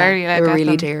 I was yeah, rarely allowed they to were get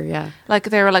really them. dear, yeah. Like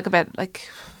they were like about like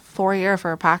 €4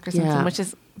 for a pack or something, Yeah. which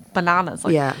is bananas.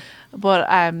 Like, Yeah. But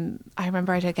I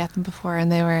remember I did get them before,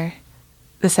 and they were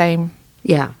the same.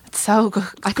 Yeah. It's so good.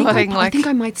 I think gutting, I think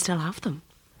I might still have them.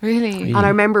 really. And I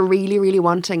remember really, really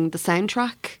wanting the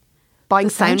soundtrack. Buying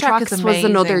The soundtrack is soundtracks was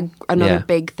another amazing. Yeah.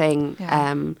 big thing.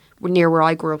 Yeah. Near where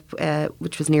I grew up,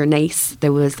 which was near Nace,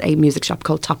 there was a music shop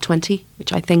called Top 20,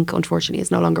 which I think unfortunately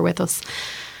is no longer with us.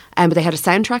 But they had a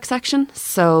soundtrack section,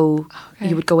 so Okay.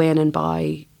 you would go in and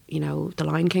buy, you know, the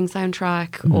Lion King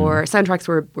soundtrack, or soundtracks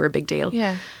were a big deal.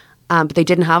 Yeah. But they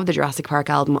didn't have the Jurassic Park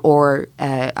album, or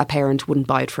a parent wouldn't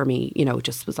buy it for me. You know,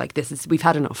 just was like, we've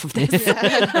had enough of this.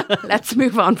 Let's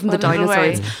move on from the Put it away.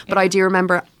 dinosaurs. But I do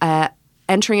remember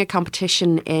entering a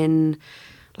competition in,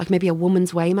 like, maybe a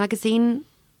Woman's Way magazine.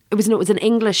 It was an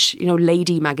English, you know,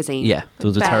 lady magazine. Yeah,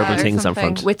 those are Bear terrible or things on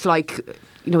something. front. With, like,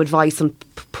 you know, advice on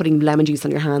putting lemon juice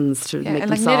on your hands to Yeah, make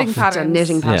and them like knitting soft, patterns. and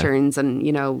knitting Yeah. patterns, and,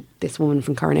 you know, this woman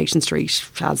from Coronation Street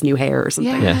has new hair or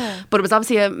something. Yeah. Yeah. But it was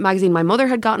obviously a magazine my mother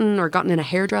had gotten in a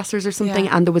hairdresser's or something,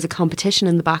 Yeah. and there was a competition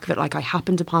in the back of it. Like, I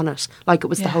happened upon it, like it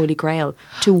was the Yeah. Holy Grail,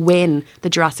 to win the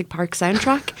Jurassic Park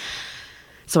soundtrack.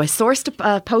 So I sourced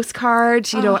a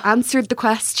postcard, you know, answered the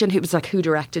question. It was like, who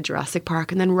directed Jurassic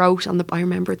Park? And then wrote on I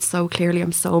remember it so clearly,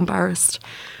 I'm so embarrassed.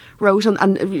 Wrote on,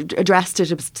 and addressed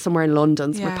it was somewhere in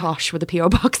London, somewhere Yeah. posh with a PO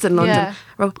box in London. Yeah.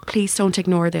 Wrote, please don't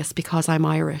ignore this because I'm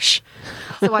Irish.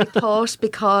 So I thought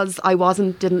because I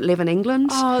didn't live in England,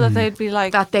 Oh, that they'd be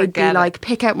like that they'd be forget it. like,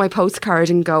 pick out my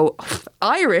postcard and go,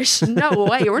 Irish? No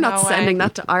way, we're not No way. sending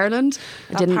that to Ireland.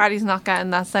 I that party's not getting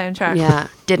that soundtrack. yeah,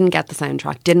 didn't get the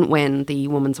soundtrack, didn't win the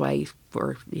Woman's Way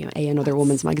or, you know, another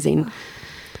woman's magazine.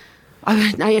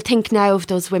 I think now of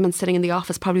those women sitting in the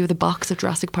office, probably with a box of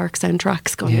Jurassic Park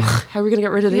soundtracks, going, "Ugh, how are we going to get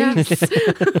rid of Yeah. these?"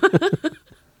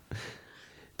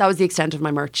 That was the extent of my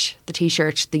merch: the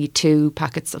T-shirt, the 2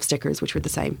 packets of stickers, which were the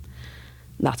same.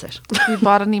 And that's it. Have you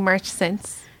bought any merch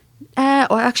since? I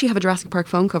actually have a Jurassic Park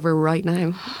phone cover right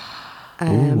now.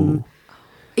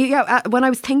 Yeah, when I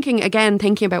was thinking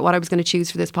about what I was going to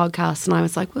choose for this podcast, and I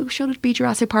was like, well, should it be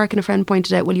Jurassic Park? And a friend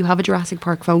pointed out, well, you have a Jurassic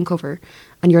Park phone cover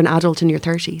and you're an adult in your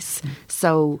 30s.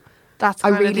 So That's I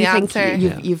kind of really the think answer.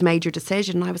 you've made your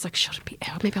decision. And I was like, should it be,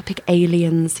 maybe I'll pick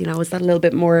Aliens, you know, is that a little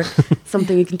bit more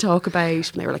something you can talk about? And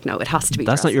they were like, no, it has to be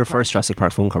That's not Jurassic your Park. first Jurassic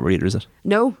Park phone cover either, is it?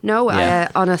 No, Yeah.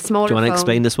 on a smaller Do you want to phone.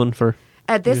 explain this one for?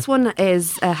 This one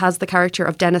has the character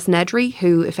of Dennis Nedry,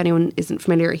 who, if anyone isn't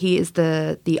familiar, he is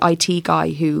the IT guy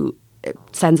who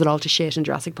sends it all to shit in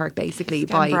Jurassic Park, basically.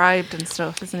 Getting bribed and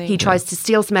stuff, isn't he? He tries to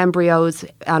steal some embryos,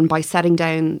 and by shutting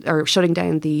down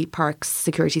the park's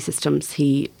security systems,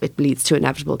 it leads to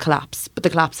inevitable collapse. But the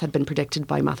collapse had been predicted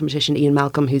by mathematician Ian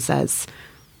Malcolm, who says,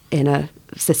 in a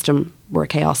system where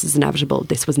chaos is inevitable,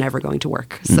 this was never going to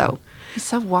work. So He's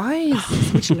so wise.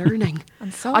 so much learning.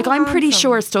 And so Like, I'm pretty handsome.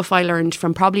 sure stuff I learned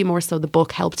from, probably more so the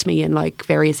book, helped me in like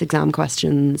various exam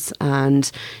questions and,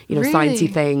 you know, Really?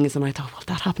 sciencey things. And I thought, well,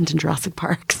 that happened in Jurassic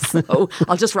Park, so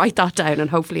I'll just write that down and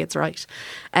hopefully it's right.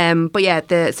 But yeah,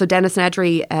 so Dennis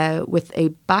Nedry with a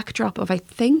backdrop of, I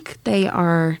think they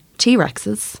are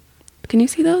T-Rexes. Can you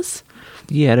see those?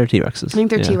 Yeah, they're T-Rexes. I think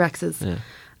they're Yeah. T-Rexes. Yeah.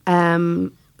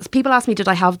 people ask me, did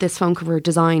I have this phone cover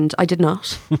designed? I did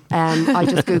not. I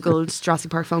just Googled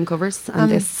Jurassic Park phone covers, and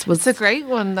this was... It's a great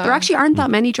one, though. There actually aren't that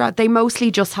many. They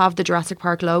mostly just have the Jurassic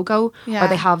Park logo, Yeah. or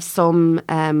they have some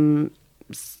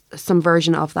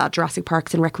version of that Jurassic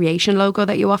Parks and Recreation logo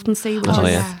that you often see, which Oh,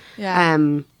 is, yeah. Yeah.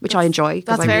 which I enjoy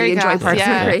because that's I really very enjoy gas, Parks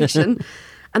yeah. and Recreation.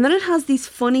 And then it has these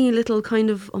funny little kind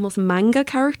of almost manga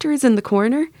characters in the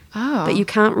corner Oh. that you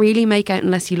can't really make out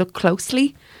unless you look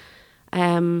closely.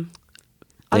 I'd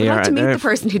They like are- to meet they're- the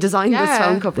person who designed this Yeah.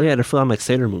 phone cover. Yeah, they're full on like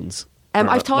Sailor Moons. Or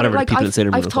I've thought whatever the people in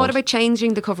Sailor Moon I've are thought called. about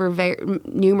changing the cover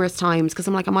numerous times because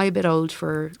I'm like, am I a bit old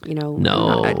for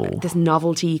No. this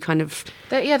novelty kind of?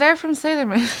 They're from Sailor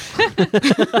Moon.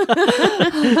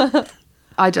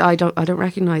 I don't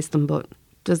recognise them, but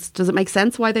does it make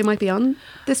sense why they might be on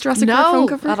this Jurassic Park phone No,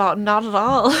 cover? not at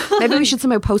all. Maybe we should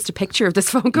somehow post a picture of this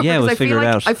phone cover. Yeah, 'cause we'll I feel figure it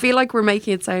like, out. I feel like we're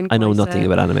making it sound. I know quite, nothing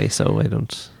about anime, so I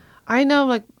don't. I know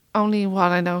like only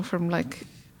what I know from like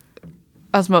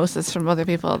osmosis from other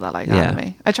people that like Yeah.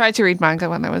 anime. I tried to read manga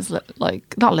when I was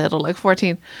not little, like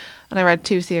 14, and I read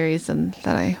 2 series, and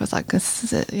then I was like, "This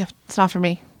is it. It's not for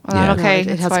me." And Yeah. I'm okay, it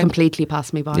it's has fine. completely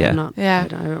passed me by. Yeah. I'm not. Yeah. I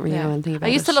don't really Yeah. know anything about I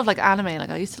used to it. love like anime.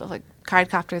 Like I used to love like card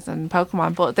captors and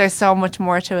Pokemon, but there's so much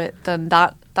more to it than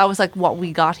that. That was like what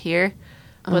we got here.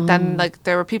 But then like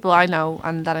there were people I know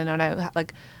and that I know now that,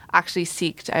 like actually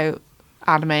seeked out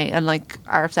anime and like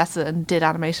are obsessed with it and did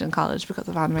animation in college because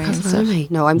of anime and Because of stuff. anime.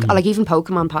 No, I'm like even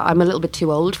Pokemon. I'm a little bit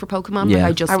too old for Pokemon. Yeah. Like,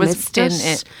 I just I was missed in it.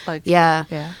 it, like, yeah,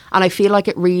 yeah. And I feel like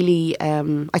it really.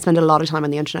 I spend a lot of time on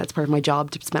the internet. It's part of my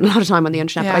job to spend a lot of time on the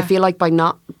internet. But I Yeah. feel like by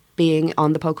not being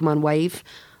on the Pokemon wave,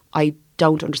 I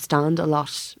don't understand a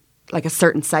lot. Like a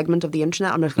certain segment of the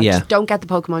internet, and I Yeah. just don't get the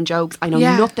Pokemon jokes. I know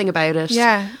Yeah. nothing about it.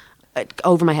 Yeah.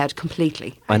 Over my head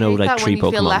completely. I know hate like that 3 when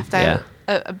you feel Pokemon. left out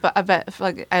a bit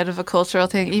like out of a cultural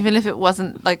thing, even if it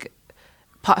wasn't like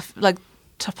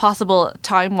possible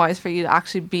time wise for you to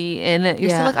actually be in it. You're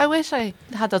Yeah. still like, I wish I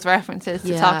had those references to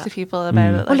Yeah. talk to people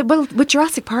about it. Like, Well, with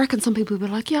Jurassic Park, and some people will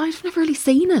be like, "Yeah, I've never really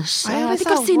seen it. I only I think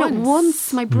saw I've it seen it once."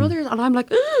 once." My brother and I'm like,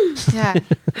 yeah,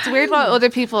 it's weird what other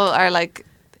people are like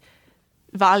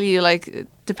value, like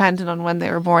dependent on when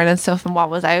they were born and stuff and what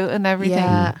was out and everything.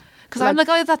 Yeah. Because I'm like,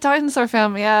 oh, that dinosaur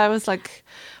film. Yeah, I was like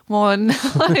 1.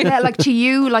 Like, yeah, like to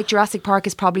you, like Jurassic Park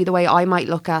is probably the way I might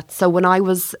look at. So when I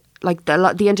was like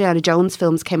the Indiana Jones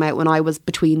films came out when I was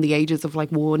between the ages of like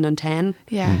 1 and 10.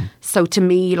 yeah. So to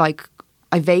me, like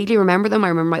I vaguely remember them. I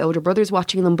remember my older brothers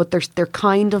watching them, but they're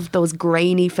kind of those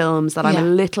grainy films that I'm Yeah. a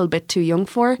little bit too young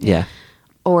for. Yeah.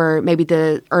 Or maybe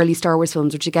the early Star Wars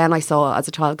films, which again I saw as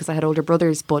a child because I had older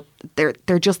brothers, but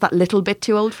they're just that little bit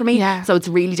too old for me. Yeah. So it's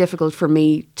really difficult for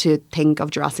me to think of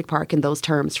Jurassic Park in those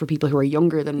terms for people who are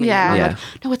younger than me. Yeah. And I'm Yeah.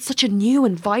 like, no, it's such a new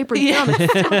and vibrant film.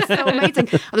 It's so amazing.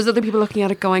 And there's other people looking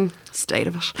at it going, state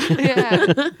of it.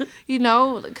 Yeah. You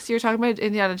know, because you were talking about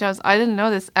Indiana Jones. I didn't know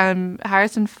this.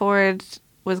 Harrison Ford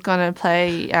was going to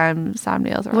play Sam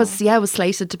Neill's role. Was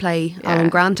slated to play Alan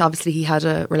Grant. Obviously, he had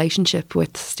a relationship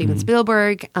with Steven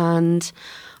Spielberg, and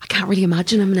I can't really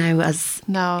imagine him now as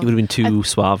no. He would have been too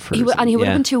suave for he would yeah.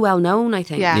 have been too well known. I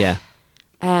think. Yeah.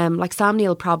 Yeah. Like Sam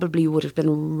Neill probably would have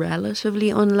been relatively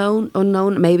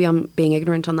unknown. Maybe I'm being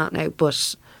ignorant on that now,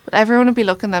 but But everyone would be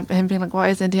looking at him being like, why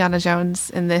is Indiana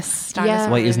Jones in this dinosaur Yeah.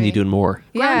 Why isn't he movie? doing more?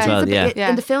 Yeah. Grant is Well, a bit- yeah.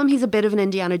 in the film he's a bit of an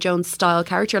Indiana Jones style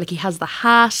character. Like he has the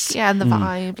hat. Yeah, and the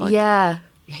vibe. Like, Yeah,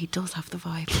 he does have the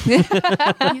vibe.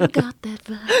 You got that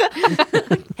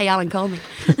vibe. Hey, Alan, call me.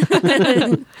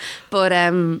 But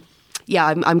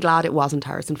yeah, I'm glad it wasn't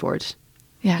Harrison Ford.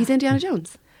 Yeah. He's Indiana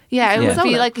Jones. Yeah, it Yeah. would be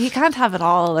Solo. like, he can't have it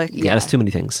all. Like, Yeah, that's too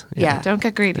many things. Yeah. Don't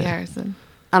get greedy, Harrison.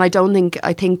 And I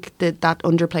think that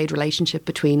underplayed relationship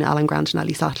between Alan Grant and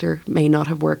Ellie Sattler may not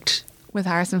have worked With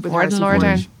Harrison With Ford Harrison and Laura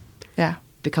Ford. Dern. Yeah.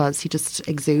 because he just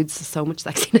exudes so much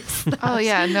sexiness. Oh,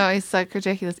 yeah. No, he's like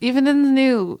ridiculous. Even in the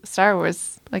new Star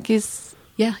Wars, like he's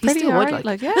Yeah, he pretty still would alright.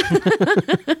 like. Like,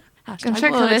 yeah. I'm sure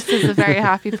Callista's a very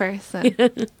happy person.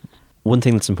 One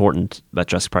thing that's important about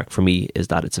Jurassic Park for me is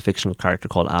that it's a fictional character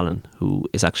called Alan who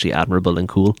is actually admirable and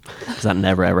cool, because that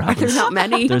never ever happens. There's not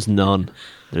many. There's none.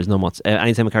 There's no much.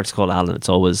 Anytime a character's called Alan, it's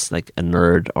always like a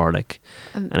nerd or like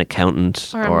an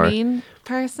accountant Or a mean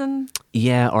person.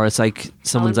 yeah, or it's like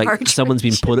someone's Alan like Partridge. someone's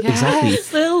been put exactly,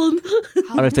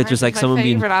 or if there's like Partridge, my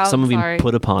favourite someone being Alan, sorry.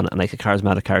 put upon, and like a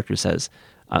charismatic character says,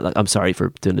 like, "I'm sorry for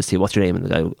doing this to you. What's your name?" And the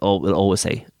guy will always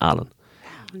say Alan,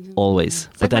 always.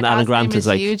 It's But like then my Alan last Grant name is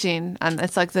like, Eugene, and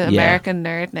it's like the Yeah. American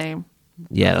nerd name.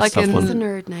 yeah, that's like a tough in- one. It's a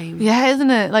nerd name. Yeah, isn't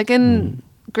it? Like in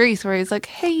Greece, where he's like,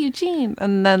 "Hey Eugene,"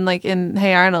 and then like in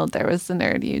Hey Arnold, there was the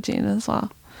nerd Eugene as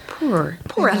well.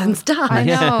 Poor Ellen's dad. I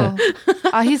know.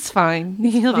 Oh, he's fine.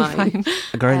 He'll fine. be fine.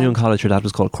 A girl I knew in college, her dad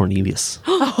was called Cornelius.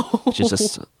 Which is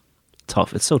just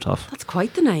tough. It's so tough. That's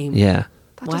quite the name. Yeah.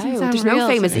 That Wow. doesn't sound There's real no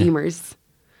to famous me. Emers.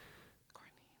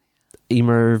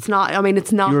 Emer, It's not. I mean,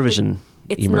 it's not Eurovision.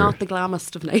 It's Emer. not the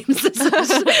glamourest of names. Is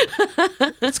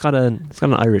it? It's got an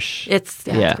Irish. It's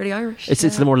pretty Irish. It's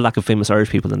the more lack of famous Irish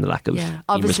people than the lack of yeah. Emer's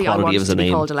Obviously, I quality wanted as to a be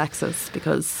name. called Alexis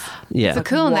because Yeah. It's a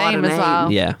cool What a name as name.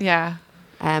 well. Yeah. Yeah.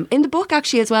 in the book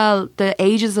actually as well, the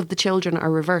ages of the children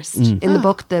are reversed. In the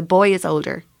book, the boy is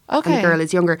older. And Okay. the girl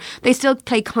is younger. They still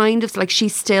play kind of like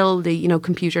she's still the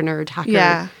computer nerd hacker.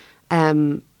 Yeah.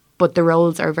 But the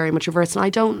roles are very much reversed, and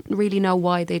I don't really know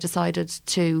why they decided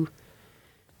to.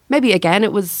 Maybe again,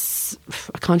 it was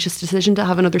a conscious decision to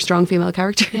have another strong female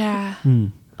character. Yeah.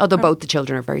 Although both the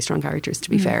children are very strong characters, to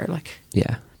be fair. Like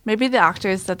Yeah. Maybe the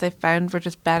actors that they found were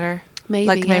just better. Maybe,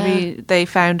 Like maybe yeah. they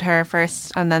found her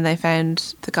first and then they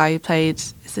found the guy who played,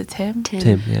 is it Tim?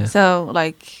 Tim, yeah. So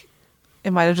like it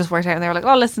might have just worked out and they were like,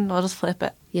 oh listen, we'll just flip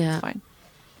it. Yeah. It's fine.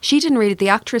 she didn't really. The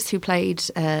actress who played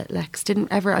Lex didn't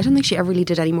ever. I don't think she ever really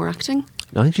did any more acting.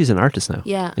 No, I think she's an artist now.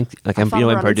 Yeah. I think, like, I follow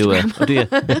her on Empire do it. Instagram. Oh,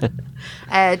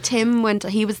 do you? Tim went.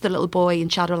 He was the little boy in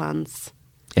Shadowlands,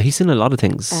 Yeah, he's in a lot of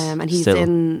things. and he's still.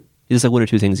 in. He does like one or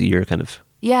two things a year, kind of.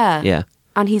 Yeah, Yeah.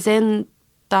 and he's in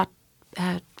that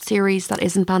series that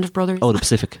isn't Band of Brothers. Oh, the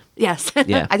Pacific. Yes,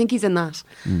 Yeah. I think he's in that.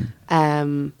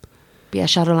 But yeah,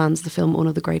 Shadowlands, the film, one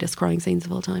of the greatest crying scenes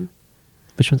of all time.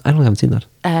 Which one? I haven't seen that.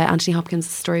 Anthony Hopkins'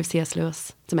 story of C.S.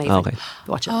 Lewis. It's amazing. Oh, okay.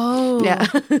 Watch it. Oh. Yeah.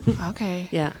 Okay.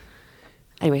 Yeah.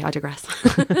 Anyway, I digress.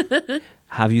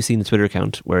 Have you seen the Twitter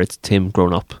account where it's Tim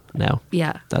grown up now?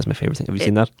 Yeah. That's my favourite thing. Have you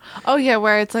seen that? Oh yeah,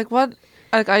 where it's like what?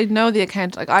 Like I know the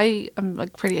account. Like I am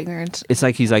like pretty ignorant. It's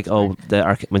like he's like, oh,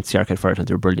 went to the Arcade Fire Hunt,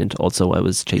 they were brilliant. Also, I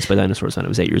was chased by dinosaurs when I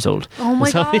was 8 years old. Oh my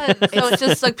So- god! So it's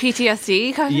just like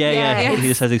PTSD kind of. Yeah, yeah. Yeah. He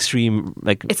just has extreme,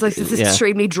 like... It's like this yeah.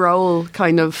 extremely droll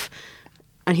kind of,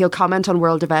 and he'll comment on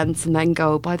world events and then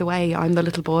go, by the way, I'm the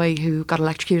little boy who got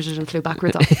electrocuted and flew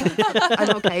backwards off.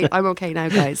 I'm okay now,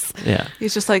 guys. Yeah.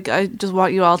 He's just like, I just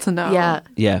want you all to know. Yeah.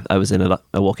 Yeah, I was in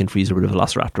a walk-in freezer with a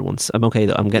Velociraptor once. I'm okay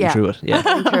though. I'm getting Yeah. through it. Yeah.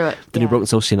 Through it. The new yeah. Broken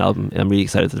Social album. I'm really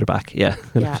excited that they're back. Yeah.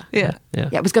 Yeah. Yeah. Yeah.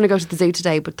 Yeah, I was going to go to the zoo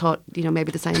today, but thought,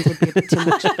 maybe the sounds would be a bit too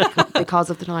much because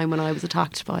of the time when I was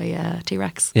attacked by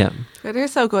T-Rex. Yeah. They're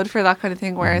so good for that kind of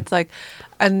thing where it's like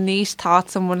a niche thought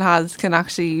someone has can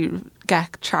actually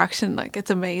get traction. Like it's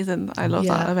amazing. I love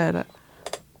Yeah. that about it.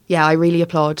 Yeah, I really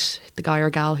applaud the guy or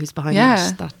gal who's behind Yeah.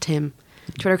 it, that Tim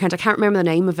Twitter account. I can't remember the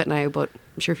name of it now, but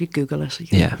I'm sure if you Google it, you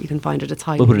can find it. It's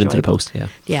highly We'll put it into the enjoyable. post. Yeah.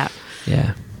 Yeah.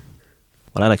 Yeah.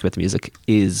 What I like about the music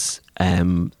is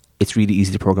it's really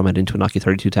easy to program it into a Nokia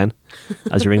 3210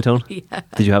 as your ringtone. Yeah.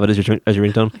 Did you have it as your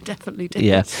ringtone? Definitely did.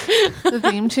 Yeah. The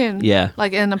theme tune. Yeah.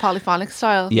 Like in a polyphonic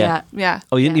style. Yeah. Yeah.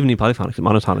 Oh, you didn't Yeah. even need polyphonic,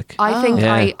 monotonic. I think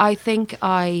Yeah. I think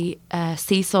I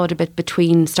seesawed a bit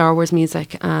between Star Wars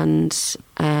music and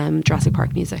Jurassic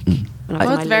Park music. When I was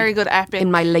Oh, in it's my very late- good epic.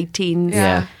 in my late teens.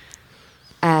 Yeah.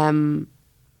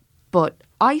 But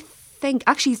I think,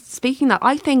 actually, speaking that,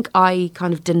 I think I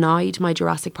kind of denied my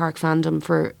Jurassic Park fandom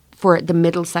for the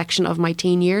middle section of my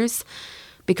teen years,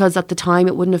 because at the time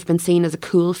it wouldn't have been seen as a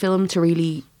cool film to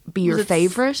really be your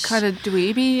favourite. Kind of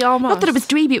dweeby almost. Not that it was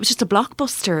dweeby, it was just a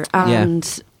blockbuster.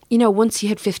 And, once you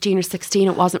hit 15 or 16,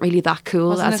 it wasn't really that cool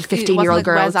Wasn't as a it- 15-year-old wasn't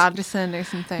girl. like Wes Anderson or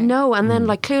something. No, and then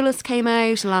like Clueless came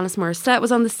out and Alanis Morissette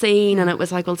was on the scene, and it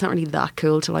was like, well, it's not really that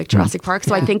cool to like Jurassic Park.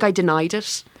 So I think I denied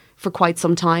it for quite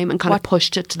some time and kind of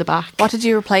pushed it to the back. What did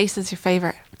you replace as your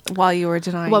favourite while you were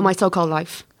denying? Well, my so-called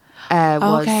life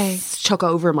was Okay. took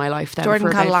over my life then Jordan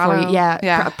for about 4 Catalano. years. Yeah,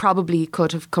 Yeah. probably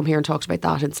could have come here and talked about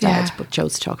that instead, Yeah. but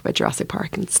chose to talk about Jurassic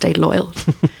Park and stayed loyal.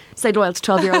 Stayed loyal to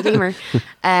 12-year-old Emer.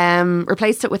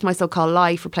 Replaced it with my so-called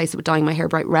life, replaced it with dyeing my hair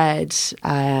bright red,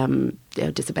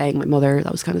 disobeying my mother,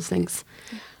 those kind of things.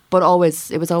 But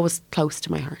it was always close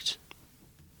to my heart.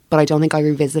 But I don't think I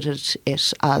revisited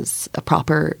it as a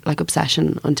proper like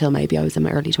obsession until maybe I was in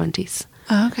my early 20s.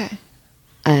 Oh, okay.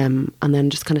 And then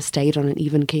just kind of stayed on an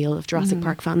even keel of Jurassic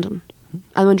Park fandom.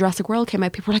 And when Jurassic World came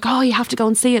out, people were like, oh, you have to go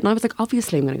and see it. And I was like,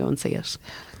 obviously I'm going to go and see it.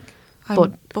 I'm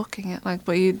But- booking it. Like,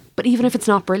 but you But even if it's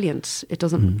not brilliant, it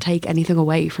doesn't take anything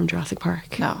away from Jurassic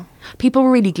Park. no. People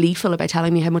were really gleeful about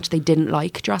telling me how much they didn't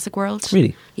like Jurassic World.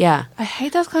 Really? Yeah. I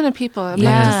hate those kind of people. I'm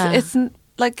Yeah. like, it's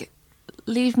like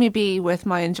leave me be with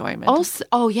my enjoyment. Also,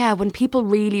 when people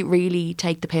really, really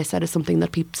take the piss out of something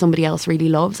that somebody else really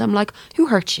loves, I'm like, who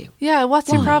hurt you? Yeah, what's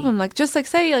your Why? problem? Like, just like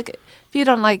say like if you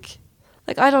don't like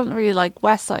I don't really like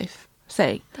Westlife,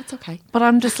 say, That's okay. but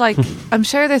I'm just like I'm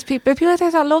sure there's people out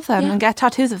there that love them Yeah. and get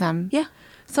tattoos of them. Yeah.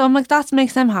 So I'm like that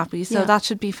makes them happy, so Yeah. that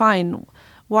should be fine.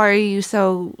 why are you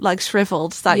so like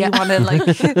shriveled that you want to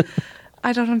like?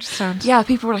 I don't understand. Yeah,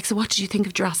 people were like, so what did you think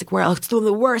of Jurassic World? It's one of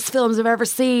the worst films I've ever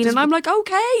seen. And I'm like,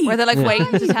 okay. Where they're like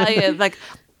waiting to tell you, like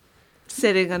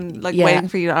sitting and like waiting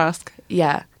for you to ask.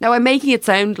 Yeah. Now I'm making it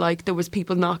sound like there was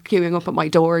people not queuing up at my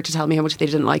door to tell me how much they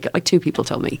didn't like it. Like 2 people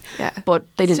told me. Yeah. But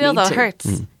they didn't Still need though, to. it hurts.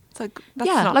 It's like, that's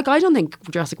Yeah, not, like I don't think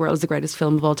Jurassic World is the greatest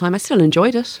film of all time. I still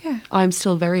enjoyed it. Yeah. I'm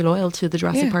still very loyal to the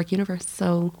Jurassic Yeah. Park universe.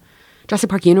 So Jurassic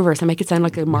Park universe, I make it sound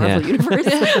like a Marvel universe.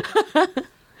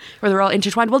 Where they're all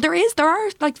intertwined. Well, there are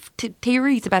like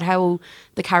theories about how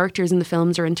the characters in the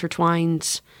films are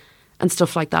intertwined and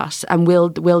stuff like that. And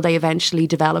will they eventually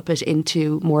develop it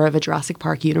into more of a Jurassic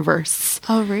Park universe?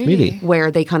 Oh, really? Really? Where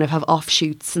they kind of have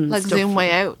offshoots and Like stuff. zoom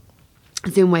way out.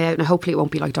 Zoom way out. Now, hopefully it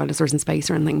won't be like Dinosaurs in Space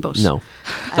or anything, but... No.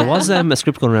 There was a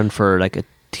script going around for like a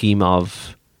team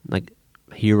of like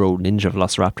hero ninja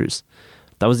velociraptors.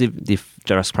 That was the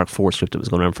Jurassic Park 4 script that was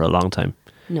going around for a long time.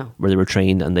 No. Where they were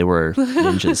trained and they were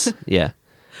ninjas. Yeah.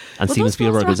 And But Steven those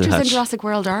Spielberg was Velociraptors in attached. Jurassic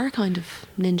World are kind of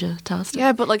ninja-tastic.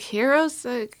 Yeah, but like heroes,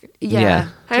 like, Yeah.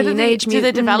 how do they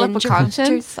Mutant develop a Ninja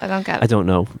conscience? I don't get it. I don't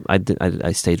know.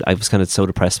 I stayed. I was kind of so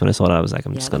depressed when I saw that. I was like,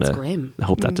 I'm Yeah, just that's gonna grim.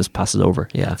 hope that just passes over.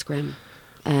 Yeah. That's grim.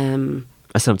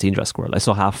 I still haven't seen Jurassic World. I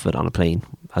saw half of it on a plane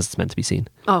as it's meant to be seen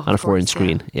Oh, on a of 4-inch course,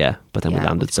 screen. Yeah, but then we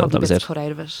landed, with so probably that was bits it. cut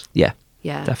out of it. Yeah,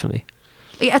 Yeah. definitely.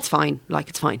 Yeah, it's fine. Like,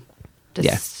 it's fine.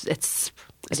 It's It's it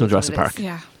no is what Jurassic it Park. is.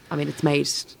 Yeah. I mean, it's made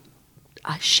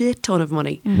a shit ton of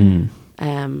money. Mm.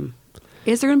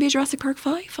 Is there going to be a Jurassic Park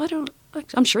 5? I don't...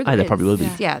 I'm sure there There is. probably will be.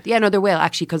 Yeah, no, there will,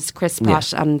 actually, because Chris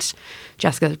Pratt and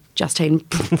Jessica Chastain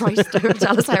Price,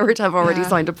 Dallas Howard have already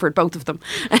signed up for both of them.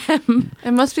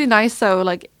 It must be nice though,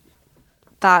 like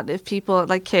that if people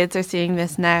like kids are seeing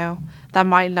this now that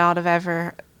might not have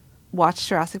ever watched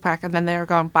Jurassic Park and then they're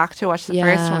going back to watch the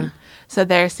first Yeah. one, so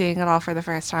they're seeing it all for the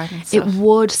first time. And It stuff.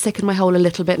 would sicken my hole a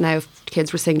little bit now if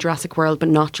kids were saying Jurassic World but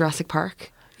not Jurassic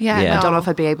Park. Yeah, Yeah. no. I don't know if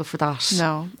I'd be able for that.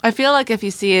 No, I feel like if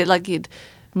you see it, like you'd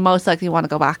most likely want to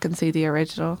go back and see the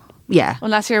original. Yeah.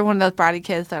 Unless you're one of those bratty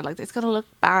kids that are like, it's going to look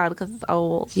bad because it's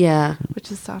old. Yeah.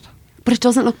 Which is sad. But it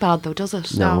doesn't look bad though, does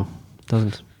it? No,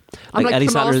 doesn't. I'm like, Eddie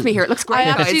come off Sattler's- me here. It looks great.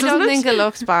 I guys, actually doesn't don't think it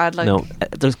looks bad. Like, No,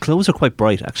 their clothes are quite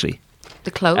bright actually.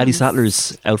 The clothes. Eddie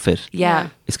Sattler's outfit Yeah.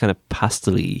 is kind of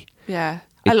pastel-y. yeah.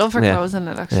 I It- love her yeah. clothes in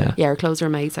it actually. Yeah. Yeah, her clothes are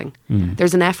amazing. Mm.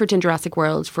 There's an effort in Jurassic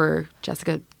World for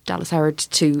Jessica Dallas Howard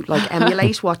to like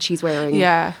emulate what she's wearing.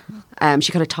 Yeah.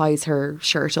 She kind of ties her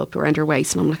shirt up around her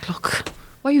waist, and I'm like, look,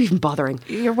 why are you even bothering?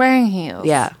 You're wearing heels.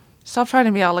 Yeah. Stop trying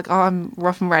to be all like, oh, I'm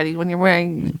rough and ready when you're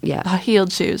wearing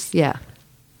heeled shoes Yeah.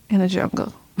 in a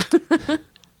jungle.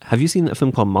 Have you seen a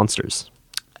film called Monsters?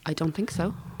 I don't think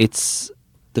so. It's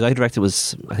the guy who directed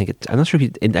was I'm not sure if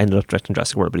he ended up directing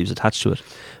Jurassic World, but he was attached to it.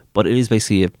 But it is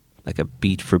basically a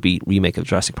beat for beat remake of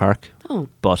Jurassic Park. Oh.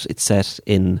 But it's set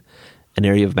in an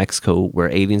area of Mexico where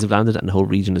aliens have landed and the whole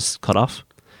region is cut off,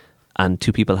 and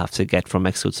 2 people have to get from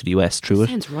Mexico to the US through it.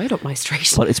 Sounds right up my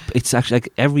street. But it's actually like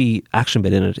every action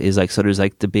bit in it is like, so there's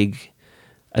like the big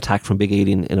attack from big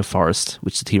alien in a forest,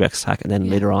 which is the T-Rex attack, and then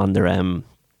later on they're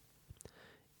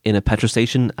in a petrol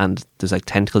station and there's like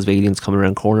tentacles of aliens coming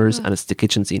around corners, and it's the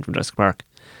kitchen scene from Jurassic Park.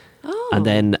 Oh. And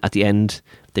then at the end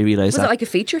they realise Was that it like a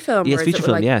feature film? yeah, or it's a is feature it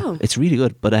film. like, Yeah, oh. it's really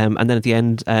good. But and then at the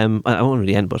end, I won't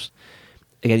really end, but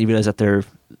again you realise that they're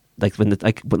like when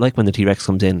the T-Rex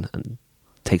comes in and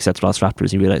takes out the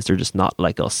Velociraptors, you realise they're just not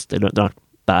like us. They're not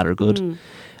bad or good, and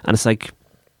it's like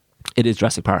it is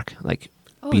Jurassic Park, like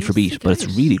beat for beat, but it's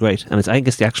really great, and I think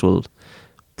it's the actual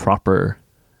proper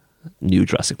new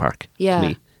Jurassic Park Yeah. to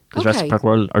me. Because Okay. Jurassic Park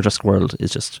World or Jurassic World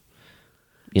is just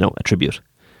a tribute.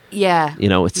 Yeah.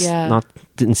 It's Yeah. not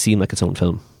didn't seem like its own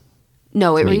film.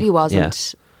 No, it me. really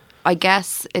wasn't. Yeah. I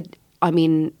guess it. I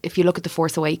mean, if you look at The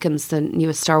Force Awakens, the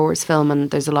newest Star Wars film,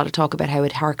 and there's a lot of talk about how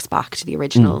it harks back to the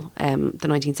original, the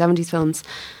 1970s films,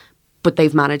 but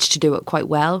they've managed to do it quite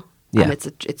well, Yeah. and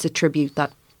it's a tribute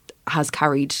that has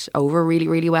carried over really,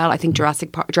 really well. I think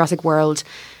Jurassic World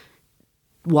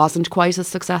wasn't quite as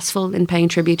successful in paying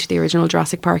tribute to the original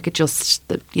Jurassic Park. It just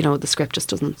the script just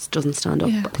doesn't stand up.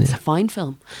 Yeah. But it's a fine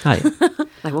film. Hi.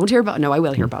 I won't hear I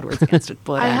will hear bad words against it,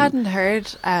 but I hadn't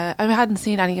heard, I hadn't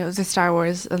seen any of the Star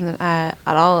Wars at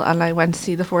all, and I went to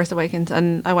see The Force Awakens,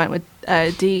 and I went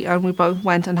with Dee, and we both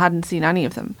went and hadn't seen any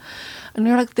of them. And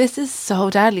we were like, this is so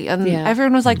deadly. And Yeah.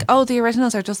 everyone was like, oh, the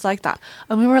originals are just like that.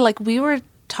 And we were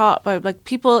taught by like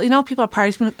people, people at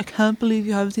parties being like, I can't believe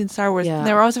you haven't seen Star Wars. Yeah. And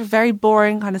they were always very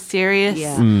boring, kind of serious.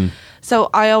 Yeah. So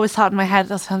I always thought in my head,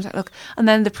 those films look, and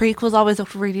then the prequels always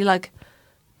looked really like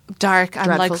dark and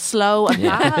like Dreadful. slow and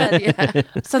bad. Yeah.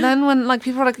 So then when like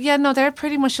people were like, yeah, no, they're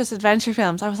pretty much just adventure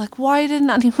films, I was like, why didn't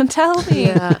anyone tell me?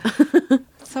 Yeah.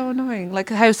 So annoying. Like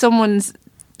how someone's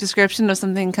description of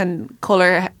something can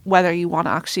colour whether you want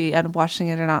to actually end up watching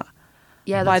it or not.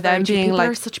 Yeah, By that's very them true. being People like-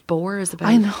 are such bores about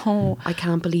I know. I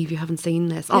can't believe you haven't seen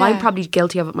this. Yeah. Oh, I'm probably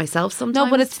guilty of it myself sometimes. No,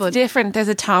 but it's different. There's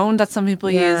a tone that some people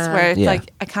use Yeah. where it's Yeah.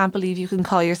 like, I can't believe you can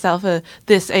call yourself a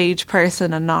this age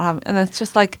person and not have, and it's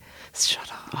just like,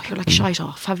 shut up. Oh, you're like, shite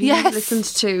off. Have you Yes. listened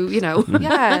to, you know?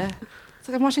 Yeah. It's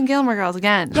like I'm watching Gilmore Girls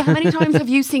again. Yeah, how many times have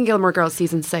you seen Gilmore Girls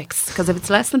season 6? Because if it's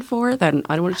less than 4, then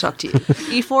I don't want to talk to you.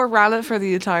 E4 ran it for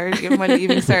the entirety of my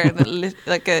leaving cert and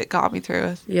it got me through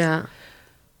it. Yeah.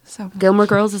 So Gilmore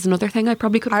Girls is another thing I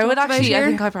probably could have I would talked about actually, I here.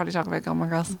 think I'd probably talk about Gilmore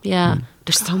Girls. Yeah.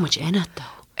 There's so much in it,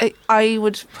 though. I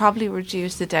would probably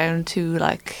reduce it down to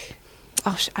like,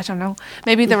 I don't know,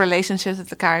 maybe the relationships of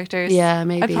the characters. Yeah,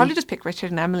 maybe. I'd probably just pick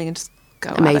Richard and Emily and just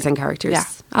go at Amazing it. characters. Yeah.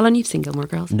 Alan, you've seen Gilmore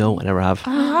Girls? No, I never have.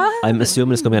 I'm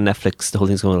assuming it's going to be on Netflix. The whole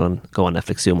thing's going to go on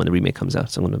Netflix soon when the remake comes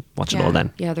out. So I'm going to watch it Yeah. all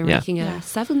then. Yeah, they're making a Yeah.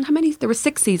 7. How many? There were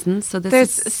 6 seasons, so this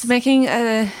There's is making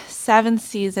a 7th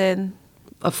season.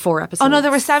 of 4 episodes. Oh no, there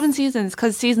were 7 seasons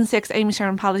because season 6, Amy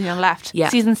Sherman Palladino left. Yeah.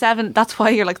 Season 7, that's why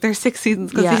you're like, there's 6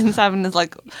 seasons because Yeah. season 7 is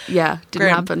like, Yeah, didn't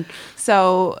grim. happen.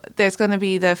 So there's going to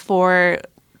be the 4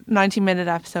 90-minute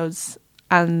episodes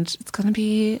and it's going to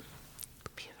be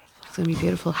It's going to be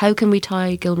beautiful. How can we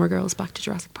tie Gilmore Girls back to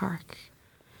Jurassic Park?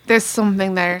 there's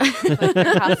something there. Like,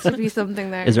 there has to be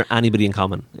something there. Is there anybody in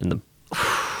common in them?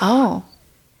 Oh.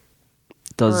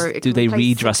 Or it Do can they replace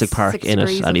read Jurassic six Park in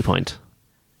degrees it at any of- point?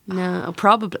 No,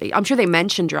 probably. I'm sure they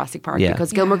mentioned Jurassic Park Yeah.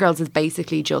 because Gilmore Yeah. Girls is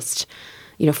basically just,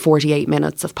 48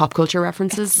 minutes of pop culture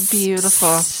references. It's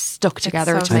beautiful. Stuck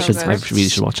together. so, to I make so should. it- I good. really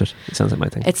should watch it. It sounds like my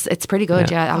thing. It's pretty good,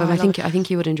 Yeah. yeah. Alan, Oh, I I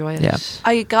think you would enjoy it. Yeah.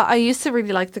 I used to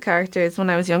really like the characters when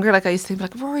I was younger. Like I used to be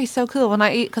like, Rory's so cool. When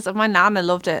I eat, because my nana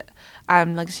loved it.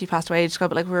 Like she passed away ages ago,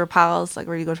 but like we were pals, like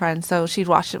really good friends. So she'd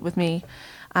watch it with me,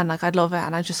 and like I'd love it,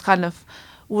 and I just kind of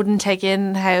wouldn't take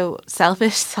in how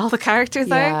selfish all the characters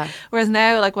Yeah. are. Whereas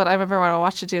now, like when I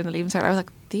watched it doing the Leaving Cert, I was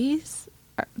like,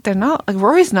 they're not like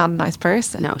Rory's not a nice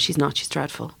person. No, she's not. She's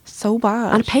dreadful. So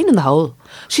bad. And a pain in the hole.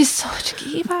 She's such a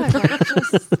gee bag. Like,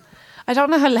 just, I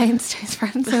don't know how Lane stays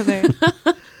friends with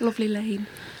her. Lovely Lane.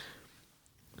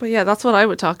 But yeah, that's what I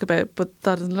would talk about. But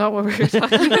that is not what we're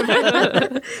talking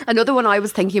about. Another one I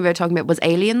was thinking about talking about was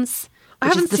Aliens. I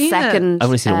which haven't is the seen it. second, I've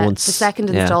only seen it once. The second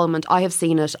Yeah. installment. I have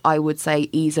seen it, I would say,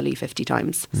 easily 50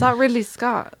 times. Is that Ridley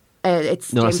Scott?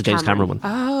 It's No, that's the James Cameron one.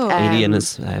 Oh. Alien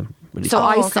is really So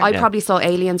fun. I Yeah. probably saw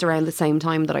Aliens around the same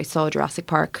time that I saw Jurassic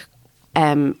Park.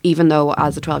 Even though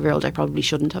as a 12-year-old I probably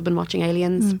shouldn't have been watching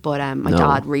Aliens, but my No.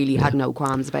 dad really had no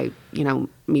qualms about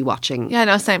me watching. Yeah,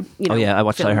 no, same. Oh yeah, I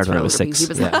watched Die films Hard when I for was older 6.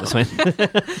 people. Yeah, that's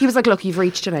fine. He was like, "Look, you've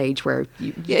reached an age where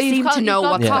you Yeah, seem you've got- to know you've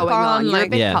got what's pop going on. on, You're a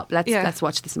like- bit Yeah. pop. Yeah. Let's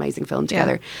watch this amazing film Yeah.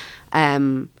 together."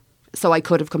 So I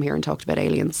could have come here and talked about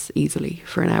Aliens easily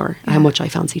for an hour. How much I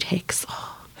fancied Hicks.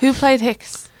 Oh. Who played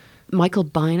Hicks? Michael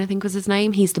Biehn, I think was his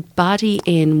name. He's the baddie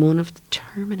in one of the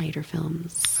Terminator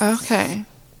films. Okay.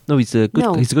 No, he's a good.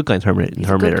 No. He's a good guy in Terminator. He's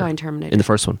a good guy in Terminator. In the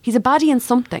first one. He's a baddie in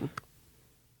something.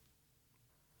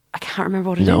 I can't remember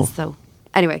what it is No. though.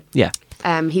 Anyway, Yeah.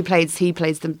 he plays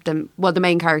the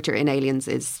main character in Aliens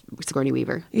is Sigourney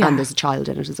Weaver, Yeah. and there's a child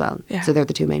in it as well. Yeah. So they're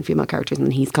the two main female characters,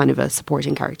 and he's kind of a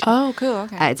supporting character. Oh, cool.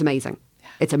 Okay. It's amazing.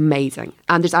 It's amazing,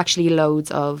 and there's actually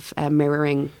loads of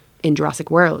mirroring in Jurassic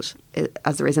World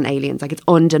as there is in Aliens. Like it's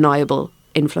undeniable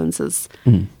influences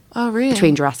oh, really?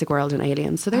 between Jurassic World and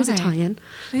Aliens. So there's a Okay. tie-in.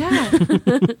 Yeah.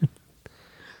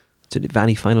 So, do you have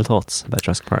any final thoughts about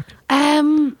Jurassic Park?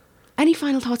 Any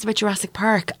final thoughts about Jurassic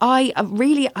Park? I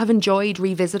really have enjoyed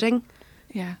revisiting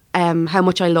yeah. how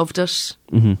much I loved it.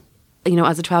 Mm-hmm.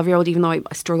 As a 12-year-old, even though I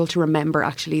struggle to remember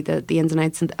actually the ins and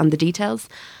outs and the details.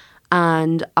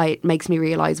 And it makes me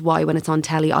realise why when it's on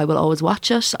telly I will always watch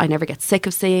it. I never get sick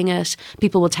of seeing it.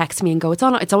 People will text me and go, it's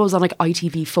always on like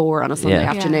ITV4 on a Sunday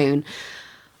Yeah. afternoon.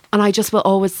 And I just will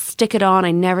always stick it on.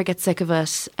 I never get sick of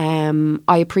it.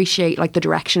 I appreciate like the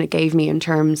direction it gave me in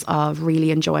terms of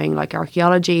really enjoying like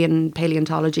archaeology and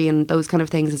paleontology and those kind of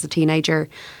things as a teenager.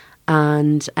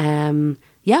 And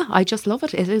I just love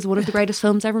it. It is one of the greatest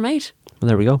films ever made. Well,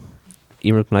 there we go.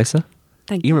 Emer McLysa.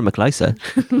 Thank you. Emer McLysa.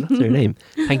 That's her name.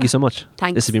 Thank you so much.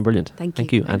 Thanks. This has been brilliant.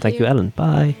 Thank you. And thank you, Ellen.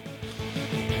 Bye.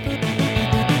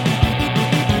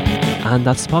 And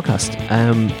that's the podcast.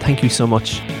 Thank you so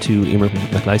much to Emer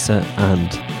McLysa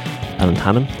and Alan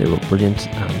Hannon. They were brilliant,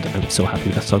 and I'm so happy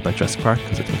we got to talk about Jurassic Park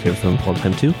because it's my favourite film of all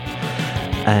time too.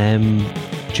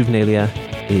 Juvenalia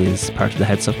is part of the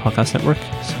Heads Up Podcast Network,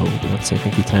 so we want to say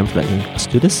thank you to them for letting us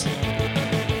do this.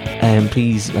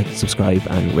 Please like, subscribe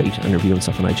and rate and review and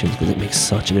stuff on iTunes, because it makes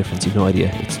such a difference. You've no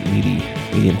idea. It's really,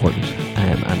 really important.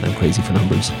 And I'm crazy for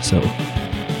numbers, so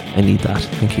I need that.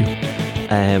 Thank you.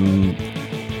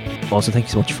 Also, thank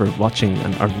you so much for watching,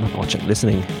 or not watching,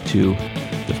 listening to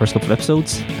the first couple of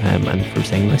episodes, and for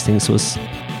saying nice things to us.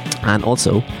 And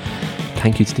also,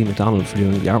 thank you to Dean McDonald for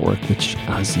doing the artwork, which,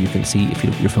 as you can see if you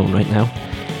look at your phone right now,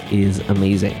 is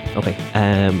amazing. Okay,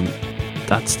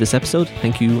 that's this episode.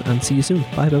 Thank you, and see you soon.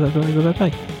 Bye, bye, bye, bye, bye, bye,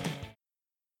 bye.